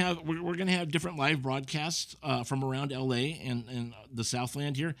going to have we're going to have different live broadcasts from around LA and the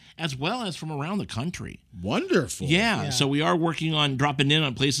Southland here, as well as from around the country. Wonderful. Yeah, so we are working on dropping in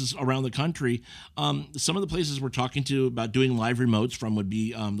on places around the country. Some of the places we're talking to about doing live remotes from would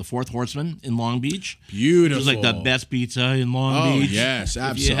be the Fourth Horseman in Long Beach. Beautiful. It was like the best pizza in Long Oh, Beach. yes,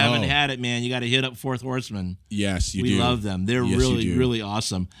 If you haven't absolutely. had it, man, you got to hit up Fourth Horseman. Yes, you We do. love them. They're Yes, you really, do. really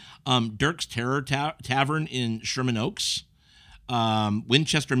awesome. Dirk's Terror Tavern in Sherman Oaks.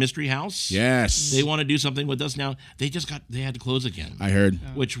 Winchester Mystery House. Yes. They want to do something with us now. They had to close again. I heard.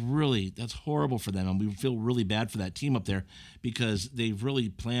 Which really, that's horrible for them. And we feel really bad for that team up there because they've really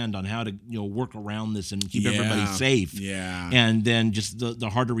planned on how to, work around this and keep everybody safe. Yeah. And then just the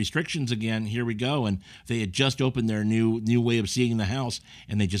harder restrictions again, here we go. And they had just opened their new way of seeing the house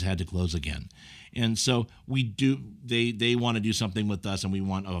and they just had to close again. And so we do. They want to do something with us, and we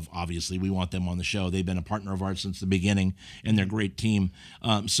want them on the show. They've been a partner of ours since the beginning, and they're a great team.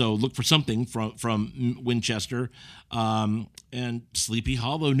 So look for something from Winchester and Sleepy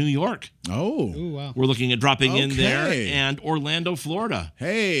Hollow, New York. Oh, Ooh, wow. We're looking at dropping in there, Okay. and Orlando, Florida,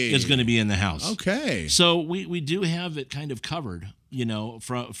 hey, is going to be in the house. Okay. So we do have it kind of covered,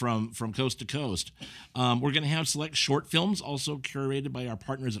 from coast to coast. We're going to have select short films also curated by our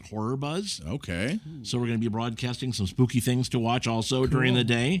partners at Horror Buzz. Okay. So we're going to be broadcasting some spooky things to watch also during the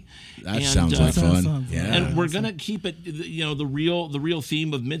day. That sounds like That fun. sounds Yeah. And we're going to keep it, the real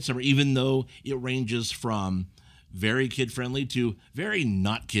theme of Midsummer, even though it ranges from very kid friendly to very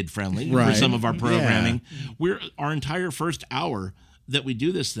not kid friendly for Right. some of our programming. Our entire first hour that we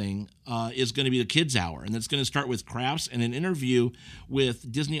do this thing is going to be the kids hour, and it's going to start with crafts and an interview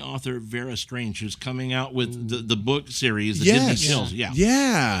with Disney author Vera Strange, who's coming out with the book series, the Yes. Disney Chills.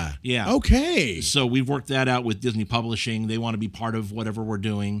 Yeah. Yeah. Okay. So we've worked that out with Disney Publishing. They want to be part of whatever we're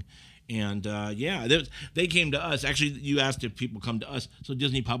doing. And they came to us. Actually, you asked if people come to us. So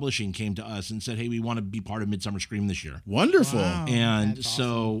Disney Publishing came to us and said, hey, we want to be part of Midsummer Scream this year. Wonderful. Wow. And That's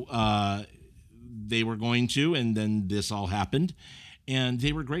so they were going to, and then this all happened. And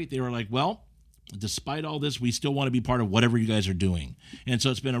they were great. They were like, well, despite all this, we still want to be part of whatever you guys are doing. And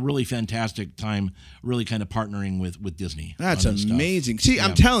so it's been a really fantastic time, really kind of partnering with Disney. That's on this stuff. amazing. See,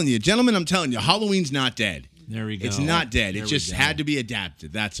 I'm telling you, gentlemen, Halloween's not dead. There we go. It's not dead. There It we just go. had to be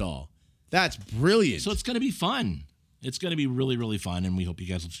adapted. That's all. That's brilliant. So it's going to be fun. It's going to be really, really fun, and we hope you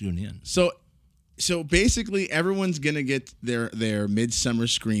guys will tune in. So basically, everyone's gonna get their Midsummer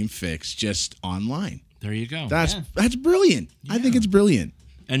Scream fix just online. There you go. That's brilliant. I think it's brilliant.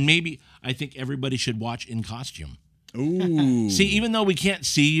 And maybe I think everybody should watch in costume. Ooh, See, even though we can't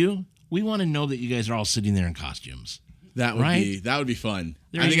see you, we want to know that you guys are all sitting there in costumes. that would Right? be fun.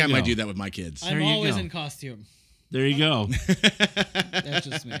 There I think you I might go. do that with my kids. There I'm you always go. in costume. There you go. That's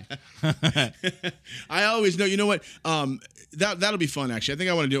just me. I always know. You know what? That'll be fun. Actually, I think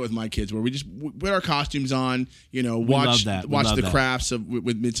I want to do it with my kids, where we just put our costumes on. Watch love that. We watch love the that. crafts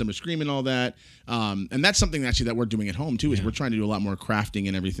with Midsummer Scream and all that. And that's something actually that we're doing at home too. Is we're trying to do a lot more crafting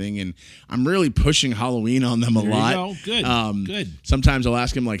and everything. And I'm really pushing Halloween on them a There you lot. go. Good. Good. Sometimes I'll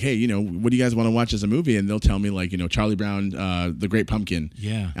ask them like, hey, what do you guys want to watch as a movie? And they'll tell me like, Charlie Brown, The Great Pumpkin.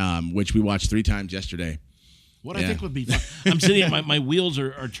 Yeah. Which we watched 3 times yesterday. What Yeah. I think would be fun. I'm sitting here, my wheels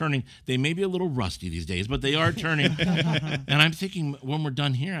are turning. They may be a little rusty these days, but they are turning. And I'm thinking when we're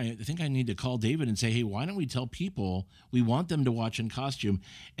done here, I think I need to call David and say, hey, why don't we tell people we want them to watch in costume,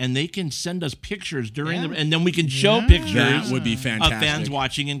 and they can send us pictures during and then we can show pictures That would be of fantastic. fans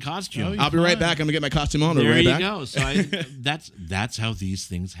watching in costume. I'll be right back. I'm gonna get my costume on. There right you back. go. So that's how these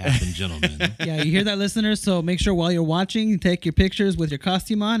things happen, gentlemen. Yeah, you hear that, listeners? So make sure while you're watching, you take your pictures with your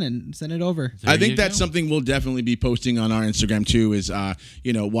costume on and send it over. There I think you that's go. something we'll definitely be posting on our Instagram too. Is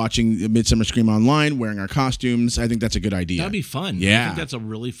watching Midsummer Scream online, wearing our costumes. I think that's a good idea. That'd be fun. I Yeah. think that's a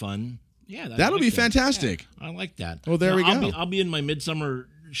really fun. Yeah, That'll be fantastic. I like that. Well, there we go. I'll be in my midsummer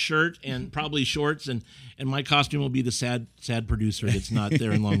shirt and probably shorts, and my costume will be the sad producer that's not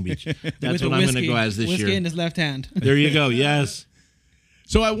there in Long Beach. That's With what the I'm going to go as this whiskey year. in his left hand. There you go. Yes.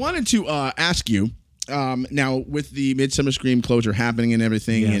 So I wanted to ask you. Now, with the Midsummer Scream closure happening and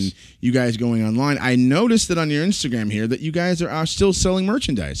everything, Yes. and you guys going online, I noticed that on your Instagram here that you guys are still selling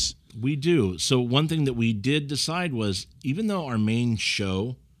merchandise. We do. So one thing that we did decide was, even though our main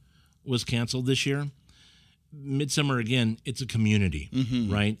show was canceled this year, Midsummer, again, it's a community,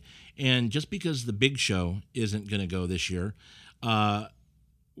 right? And just because the big show isn't going to go this year,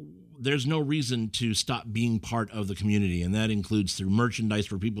 there's no reason to stop being part of the community, and that includes through merchandise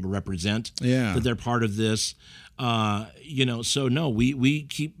for people to represent that they're part of this. So no, we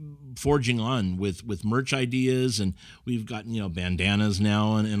keep forging on with merch ideas, and we've got bandanas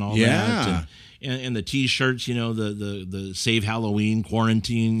now and all that, and the T-shirts, the Save Halloween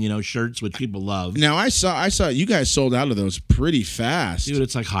Quarantine shirts, which people love. Now I saw you guys sold out of those pretty fast. Dude,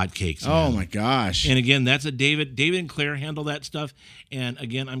 it's like hotcakes. Oh man. my gosh! And again, that's a David and Claire handle that stuff. And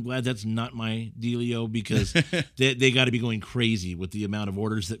again, I'm glad that's not my dealio, because they got to be going crazy with the amount of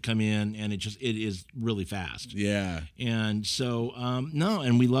orders that come in, and it is really fast. Yeah. And so no,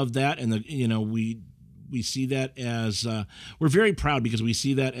 and we love that, and we see that as we're very proud, because we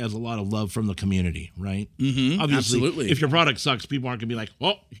see that as a lot of love from the community, right? Mm-hmm. Obviously, Absolutely. if your product sucks, people aren't gonna be like,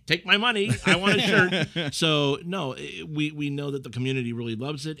 "Well, take my money, I want a shirt." So no, we know that the community really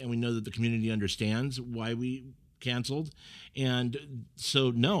loves it, and we know that the community understands why we canceled, and so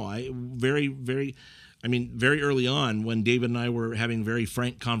no, I very, very I mean, very early on, when David and I were having very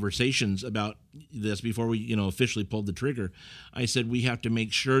frank conversations about this before we, officially pulled the trigger, I said we have to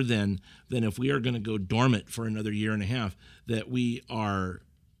make sure then if we are going to go dormant for another year and a half, that we are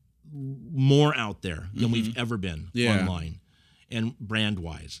more out there than we've ever been online and brand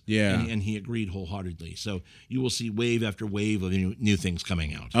wise. Yeah. And he agreed wholeheartedly. So you will see wave after wave of new things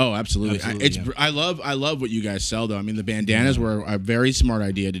coming out. Oh, absolutely. I love what you guys sell though. I mean, the bandanas were a very smart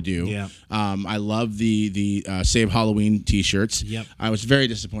idea to do. Yeah. I love the Save Halloween t-shirts. Yep. I was very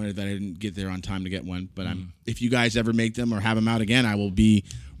disappointed that I didn't get there on time to get one, but if you guys ever make them or have them out again, I will be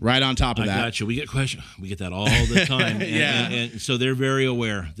right on top of that. I got you. We get questions. We get that all the time. Yeah. And so they're very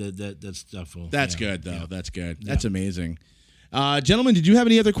aware that stuff will. That's good though. Yeah. That's good. That's amazing. Gentlemen, did you have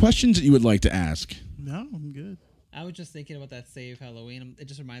any other questions that you would like to ask? No, I'm good. I was just thinking about that Save Halloween. It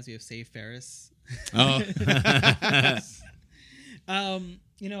just reminds me of Save Ferris. Oh.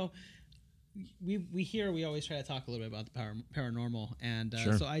 We always try to talk a little bit about the paranormal, and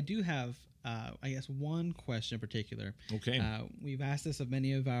Sure. so I do have, I guess, one question in particular. Okay. We've asked this of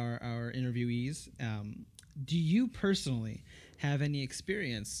many of our interviewees. Do you personally have any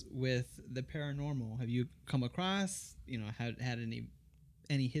experience with the paranormal? Have you come across, had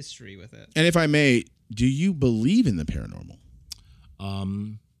any history with it? And if I may, do you believe in the paranormal?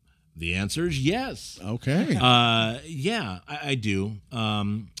 The answer is yes. Okay. Yeah, I do.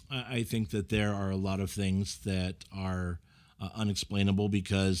 I think that there are a lot of things that are unexplainable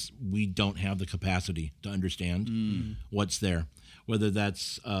because we don't have the capacity to understand what's there, whether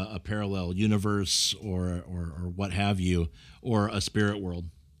that's a parallel universe or what have you, or a spirit world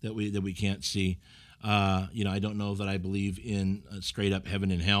that we can't see. I don't know that I believe in straight up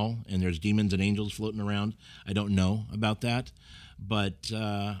heaven and hell, and there's demons and angels floating around. I don't know about that, but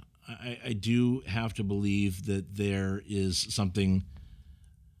I do have to believe that there is something.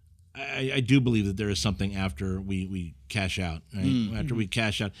 I do believe that there is something after we cash out, right? After we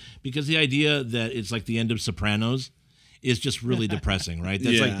cash out, because the idea that it's like the end of Sopranos is just really depressing, right?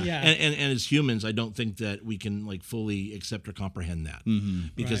 That's and as humans, I don't think that we can like fully accept or comprehend that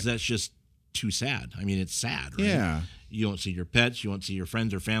because that's just too sad. I mean, it's sad, right? Yeah. You won't see your pets, you won't see your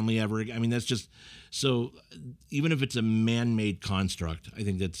friends or family ever again. I mean, that's just so. Even if it's a man-made construct, I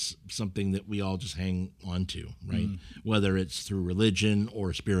think that's something that we all just hang on to, right? Whether it's through religion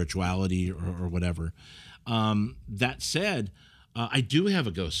or spirituality or whatever. That said, I do have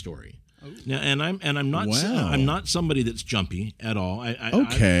a ghost story. Now, and I'm not Wow. I'm not somebody that's jumpy at all.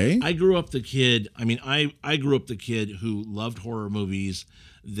 Okay. I grew up the kid. I mean, I grew up the kid who loved horror movies,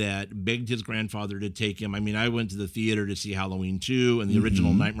 that begged his grandfather to take him. I mean, I went to the theater to see Halloween 2 and the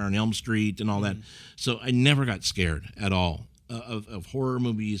original Nightmare on Elm Street and all that. So I never got scared at all of horror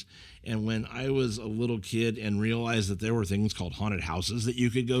movies. And when I was a little kid and realized that there were things called haunted houses that you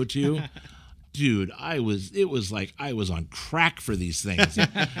could go to, dude, it was like I was on crack for these things.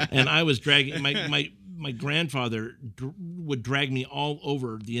 And I was dragging my grandfather would drag me all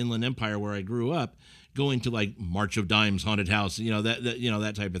over the Inland Empire where I grew up, going to like March of Dimes haunted house,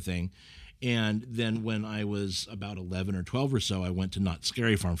 that type of thing. And then when I was about 11 or 12 or so, I went to Knott's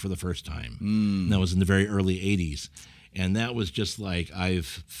Scary Farm for the first time. And that was in the very early 80s. And that was just like, I've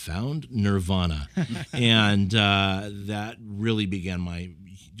found Nirvana. And that really began my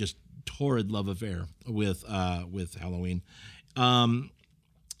just torrid love affair with Halloween.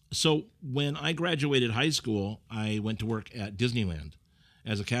 So when I graduated high school, I went to work at Disneyland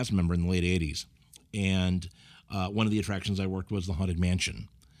as a cast member in the late 80s. And one of the attractions I worked was the Haunted Mansion.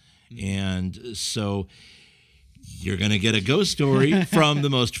 And so you're going to get a ghost story from the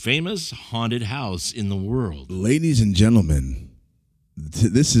most famous haunted house in the world. Ladies and gentlemen,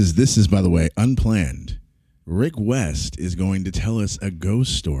 this is, by the way, unplanned. Rick West is going to tell us a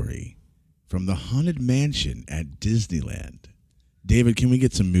ghost story from the Haunted Mansion at Disneyland. David, can we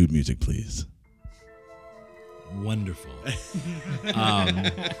get some mood music, please? Wonderful.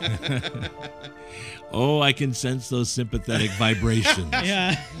 I can sense those sympathetic vibrations.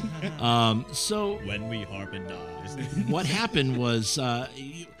 Yeah. So When we harmonize. what happened was,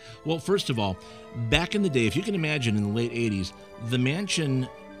 first of all, back in the day, if you can imagine in the late 80s, the mansion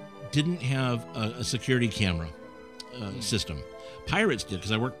didn't have a security camera system. Pirates did,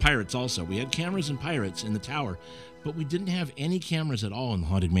 because I worked Pirates also. We had cameras and Pirates in the tower, but we didn't have any cameras at all in the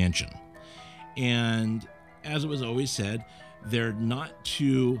Haunted Mansion. And as it was always said, they're not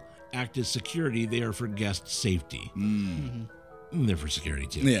to act as security, they are for guest safety. They're for security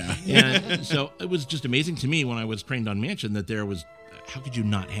too. Yeah. And so it was just amazing to me when I was trained on Mansion that there was, how could you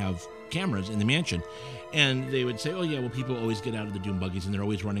not have cameras in the mansion. And they would say, oh, yeah, well, people always get out of the dune buggies and they're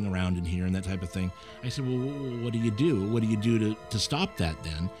always running around in here and that type of thing. I said, well, what do you do? What do you do to stop that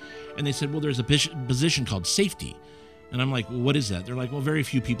then? And they said, well, there's a position called safety. And I'm like, well, what is that? They're like, well, very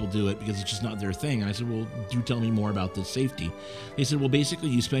few people do it because it's just not their thing. And I said, well, do tell me more about this safety. They said, well, basically,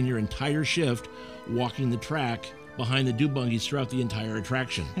 you spend your entire shift walking the track behind the dune buggies throughout the entire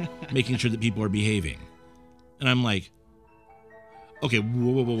attraction, making sure that people are behaving. And I'm like, okay,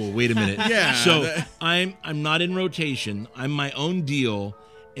 whoa, wait a minute. Yeah. So I'm not in rotation. I'm my own deal,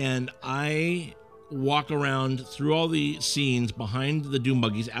 and I walk around through all the scenes behind the dune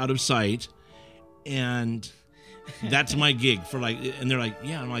buggies out of sight, and that's my gig for like. And they're like,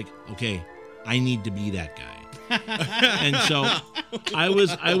 yeah. I'm like, okay, I need to be that guy. And so I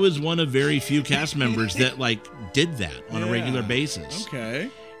was one of very few cast members that like did that on a regular basis. Okay.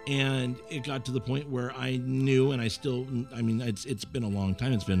 And it got to the point where I knew, and it's been a long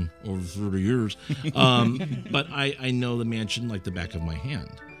time. It's been over 30 years. But I know the mansion like the back of my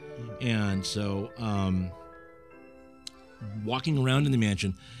hand. And so walking around in the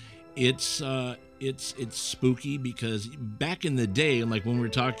mansion, it's spooky because back in the day, and like when we were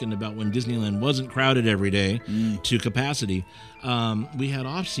talking about when Disneyland wasn't crowded every day to capacity, we had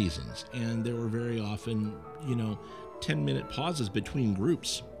off seasons, and there were very often, 10-minute pauses between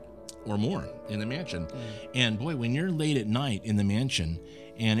groups or more in the mansion. And boy, when you're late at night in the mansion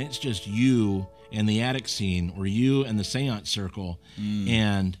and it's just you and the attic scene or you and the seance circle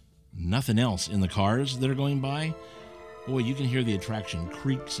and nothing else in the cars that are going by, boy, you can hear the attraction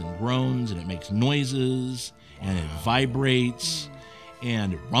creaks and groans, and it makes noises, and it vibrates,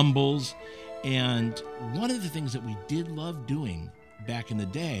 and it rumbles. And one of the things that we did love doing back in the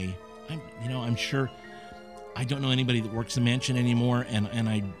day, I'm sure, I don't know anybody that works the mansion anymore, and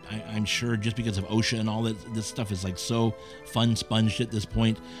I'm sure just because of OSHA and all that, this stuff is like so fun sponged at this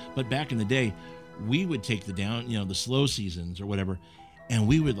point. But back in the day, we would take the slow seasons or whatever, and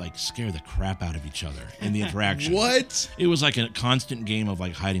we would like scare the crap out of each other in the attraction. What? It was like a constant game of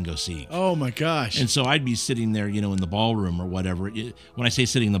like hide and go seek. Oh my gosh. And so I'd be sitting there, in the ballroom or whatever. When I say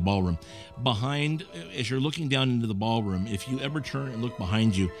sitting in the ballroom, behind, as you're looking down into the ballroom, if you ever turn and look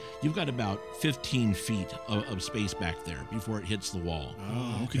behind you, you've got about 15 feet of space back there before it hits the wall.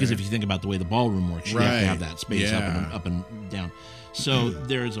 Oh, okay. Because if you think about the way the ballroom works, you have to have that space up and down. So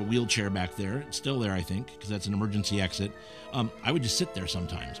there's a wheelchair back there. It's still there, I think, because that's an emergency exit. I would just sit there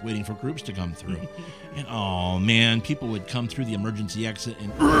sometimes waiting for groups to come through. And, oh, man, people would come through the emergency exit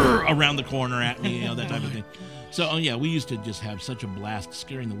and around the corner at me, that type of thing. So, we used to just have such a blast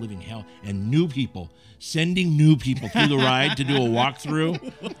scaring the living hell. And sending new people through the ride to do a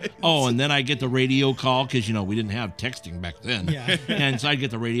walkthrough. Oh, and then I get the radio call because, we didn't have texting back then. Yeah. And so I'd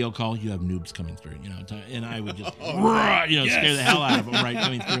get the radio call, you have noobs coming through, and I would just, scare the hell out of them, right,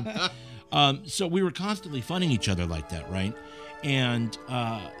 coming through. So we were constantly funning each other like that, right? And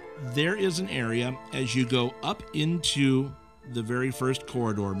there is an area as you go up into the very first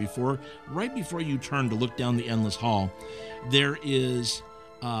corridor, right before you turn to look down the endless hall, there's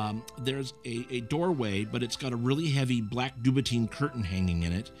a doorway, but it's got a really heavy black Dubatine curtain hanging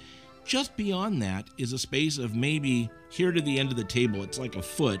in it. Just beyond that is a space of maybe here to the end of the table. It's like a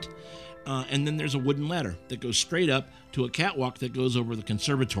foot. And then there's a wooden ladder that goes straight up to a catwalk that goes over the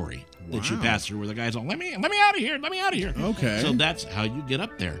conservatory that you pass through, where the guy's all, let me out of here, let me out of here. Okay. So that's how you get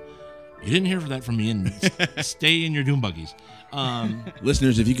up there. You didn't hear that from me, and stay in your dune buggies.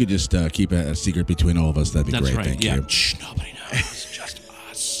 Listeners, if you could just keep a secret between all of us, that'd be that's great. Right. Thank yeah. you. Shh, nobody knows. Just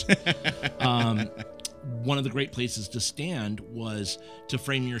us. One of the great places to stand was to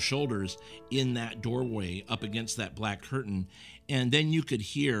frame your shoulders in that doorway up against that black curtain. And then you got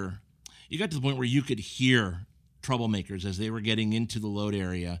to the point where you could hear troublemakers as they were getting into the load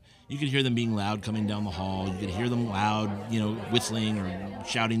area. You could hear them being loud coming down the hall. You could hear them loud, whistling or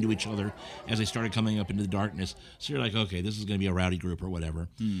shouting to each other as they started coming up into the darkness. So you're like, okay, this is going to be a rowdy group or whatever.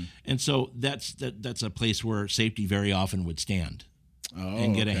 And so that's a place where safety very often would stand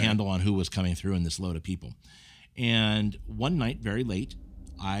and get a handle on who was coming through in this load of people. And one night, very late,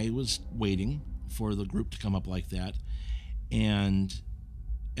 I was waiting for the group to come up like that. And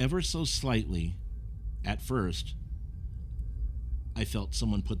ever so slightly, at first, I felt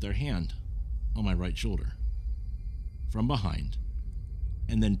someone put their hand on my right shoulder from behind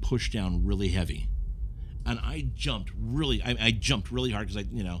and then push down really heavy. And I jumped really hard because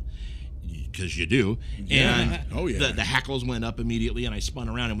because you do. Yeah. And the hackles went up immediately, and I spun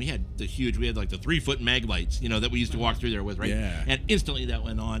around, and we had like the 3-foot mag lights, that we used to walk through there with, right? Yeah. And instantly that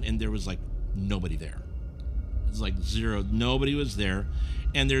went on, and there was like nobody there. It was like zero. Nobody was there.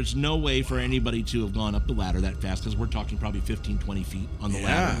 And there's no way for anybody to have gone up the ladder that fast because we're talking probably 15, 20 feet on the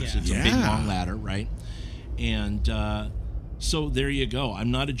ladder. It's a big, long ladder, right? And so there you go.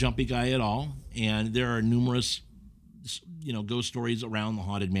 I'm not a jumpy guy at all. And there are numerous, ghost stories around the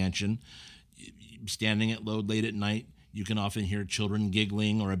Haunted Mansion. Standing at load late at night, you can often hear children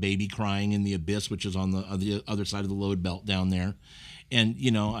giggling or a baby crying in the abyss, which is on the other side of the load belt down there. And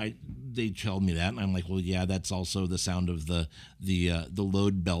they told me that, and I'm like, well, yeah, that's also the sound of the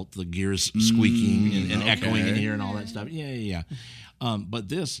load belt, the gears squeaking and echoing in here and all that stuff. Yeah. But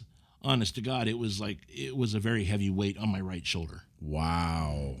this, honest to God, it was a very heavy weight on my right shoulder.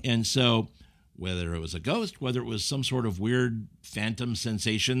 Wow. And so, whether it was a ghost, whether it was some sort of weird phantom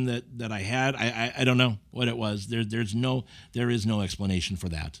sensation that I had, I don't know what it was. There is no explanation for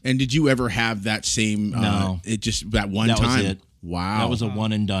that. And did you ever have that same? No. It just that one time. That was it. Wow. That was a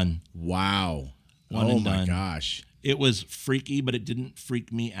one and done. Wow. One and done. Oh my gosh. It was freaky, but it didn't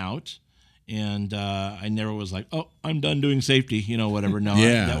freak me out. And I never was like, oh, I'm done doing safety, whatever. No,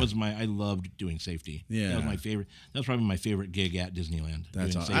 I loved doing safety. Yeah. That was my favorite. That was probably my favorite gig at Disneyland.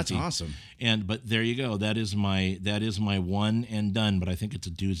 That's awesome. But there you go. That is my one and done, but I think it's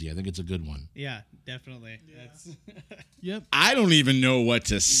a doozy. I think it's a good one. Yeah, definitely. Yep. I don't even know what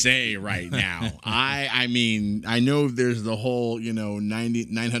to say right now. I mean, I know there's the whole,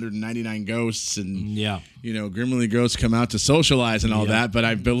 999 ghosts and, Grimly Ghosts come out to socialize and all that, but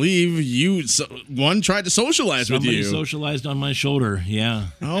I believe one tried to socialize with you. Somebody socialized on my shoulder, yeah.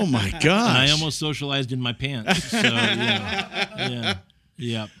 Oh, my gosh. And I almost socialized in my pants, so,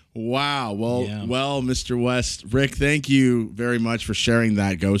 yeah. Wow. Well, Mr. West, Rick, thank you very much for sharing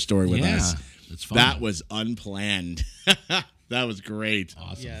that ghost story with us. It's fun. That was unplanned. That was great.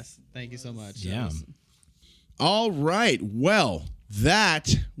 Awesome. Yes. Thank you so much. Yeah. All right. Well,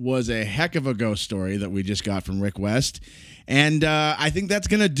 that was a heck of a ghost story that we just got from Rick West. And I think that's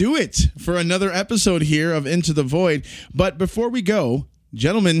going to do it for another episode here of Into the Void. But before we go,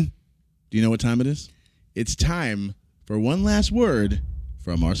 gentlemen, do you know what time it is? It's time for one last word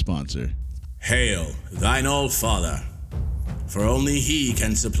from our sponsor. Hail, thine old father. For only he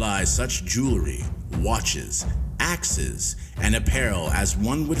can supply such jewelry, watches, axes, and apparel as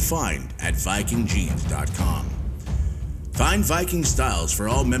one would find at VikingJeans.com. Find Viking styles for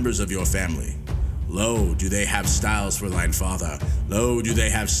all members of your family. Lo, do they have styles for thine father? Lo, do they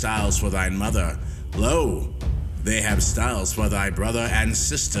have styles for thine mother? Lo, they have styles for thy brother and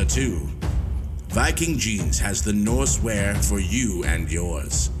sister too. Viking Jeans has the Norse wear for you and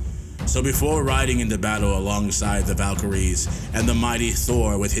yours. So before riding into battle alongside the Valkyries and the mighty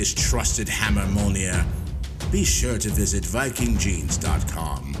Thor with his trusted hammer Mjolnir, be sure to visit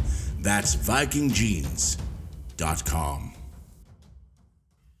VikingJeans.com. That's VikingJeans.com.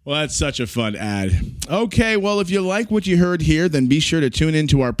 Well, that's such a fun ad. Okay, well, if you like what you heard here, then be sure to tune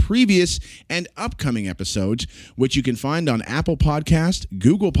into our previous and upcoming episodes, which you can find on Apple Podcast,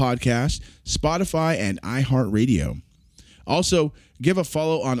 Google Podcast, Spotify, and iHeartRadio. Also, give a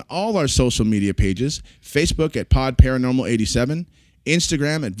follow on all our social media pages, Facebook at Pod Paranormal 87,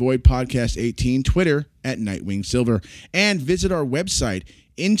 Instagram at Void Podcast 18, Twitter at Nightwing Silver, and visit our website,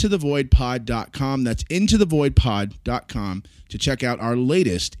 intothevoidpod.com. That's intothevoidpod.com to check out our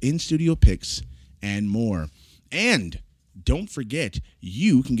latest in-studio picks and more. And don't forget,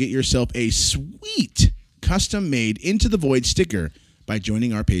 you can get yourself a sweet custom-made Into the Void sticker by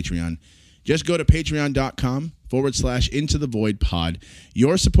joining our Patreon. Just go to patreon.com/intothevoidpod.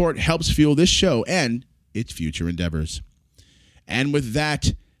 Your support helps fuel this show and its future endeavors. And with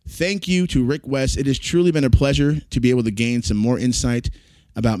that, thank you to Rick West. It has truly been a pleasure to be able to gain some more insight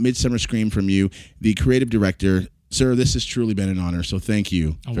about Midsummer Scream from you, the creative director. Sir, this has truly been an honor, so thank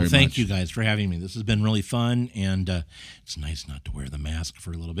you very much. Thank you guys for having me. This has been really fun, and it's nice not to wear the mask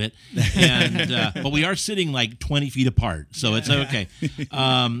for a little bit. And but we are sitting like 20 feet apart, so it's okay.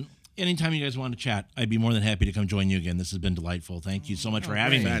 Anytime you guys want to chat, I'd be more than happy to come join you again. This has been delightful. Thank you so much for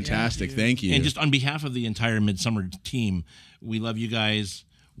having me. Fantastic. Thank you. And just on behalf of the entire Midsummer team, we love you guys.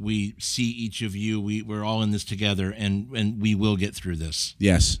 We see each of you. We're all in this together, and we will get through this.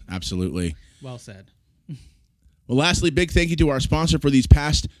 Yes, absolutely. Well said. Well, lastly, big thank you to our sponsor for these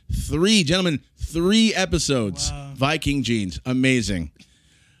past three episodes. Wow. Viking Jeans. Amazing.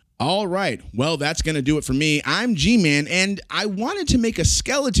 All right. Well, that's going to do it for me. I'm G-Man, and I wanted to make a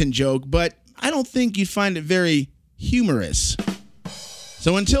skeleton joke, but I don't think you'd find it very humorous.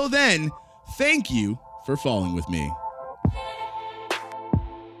 So until then, thank you for falling with me.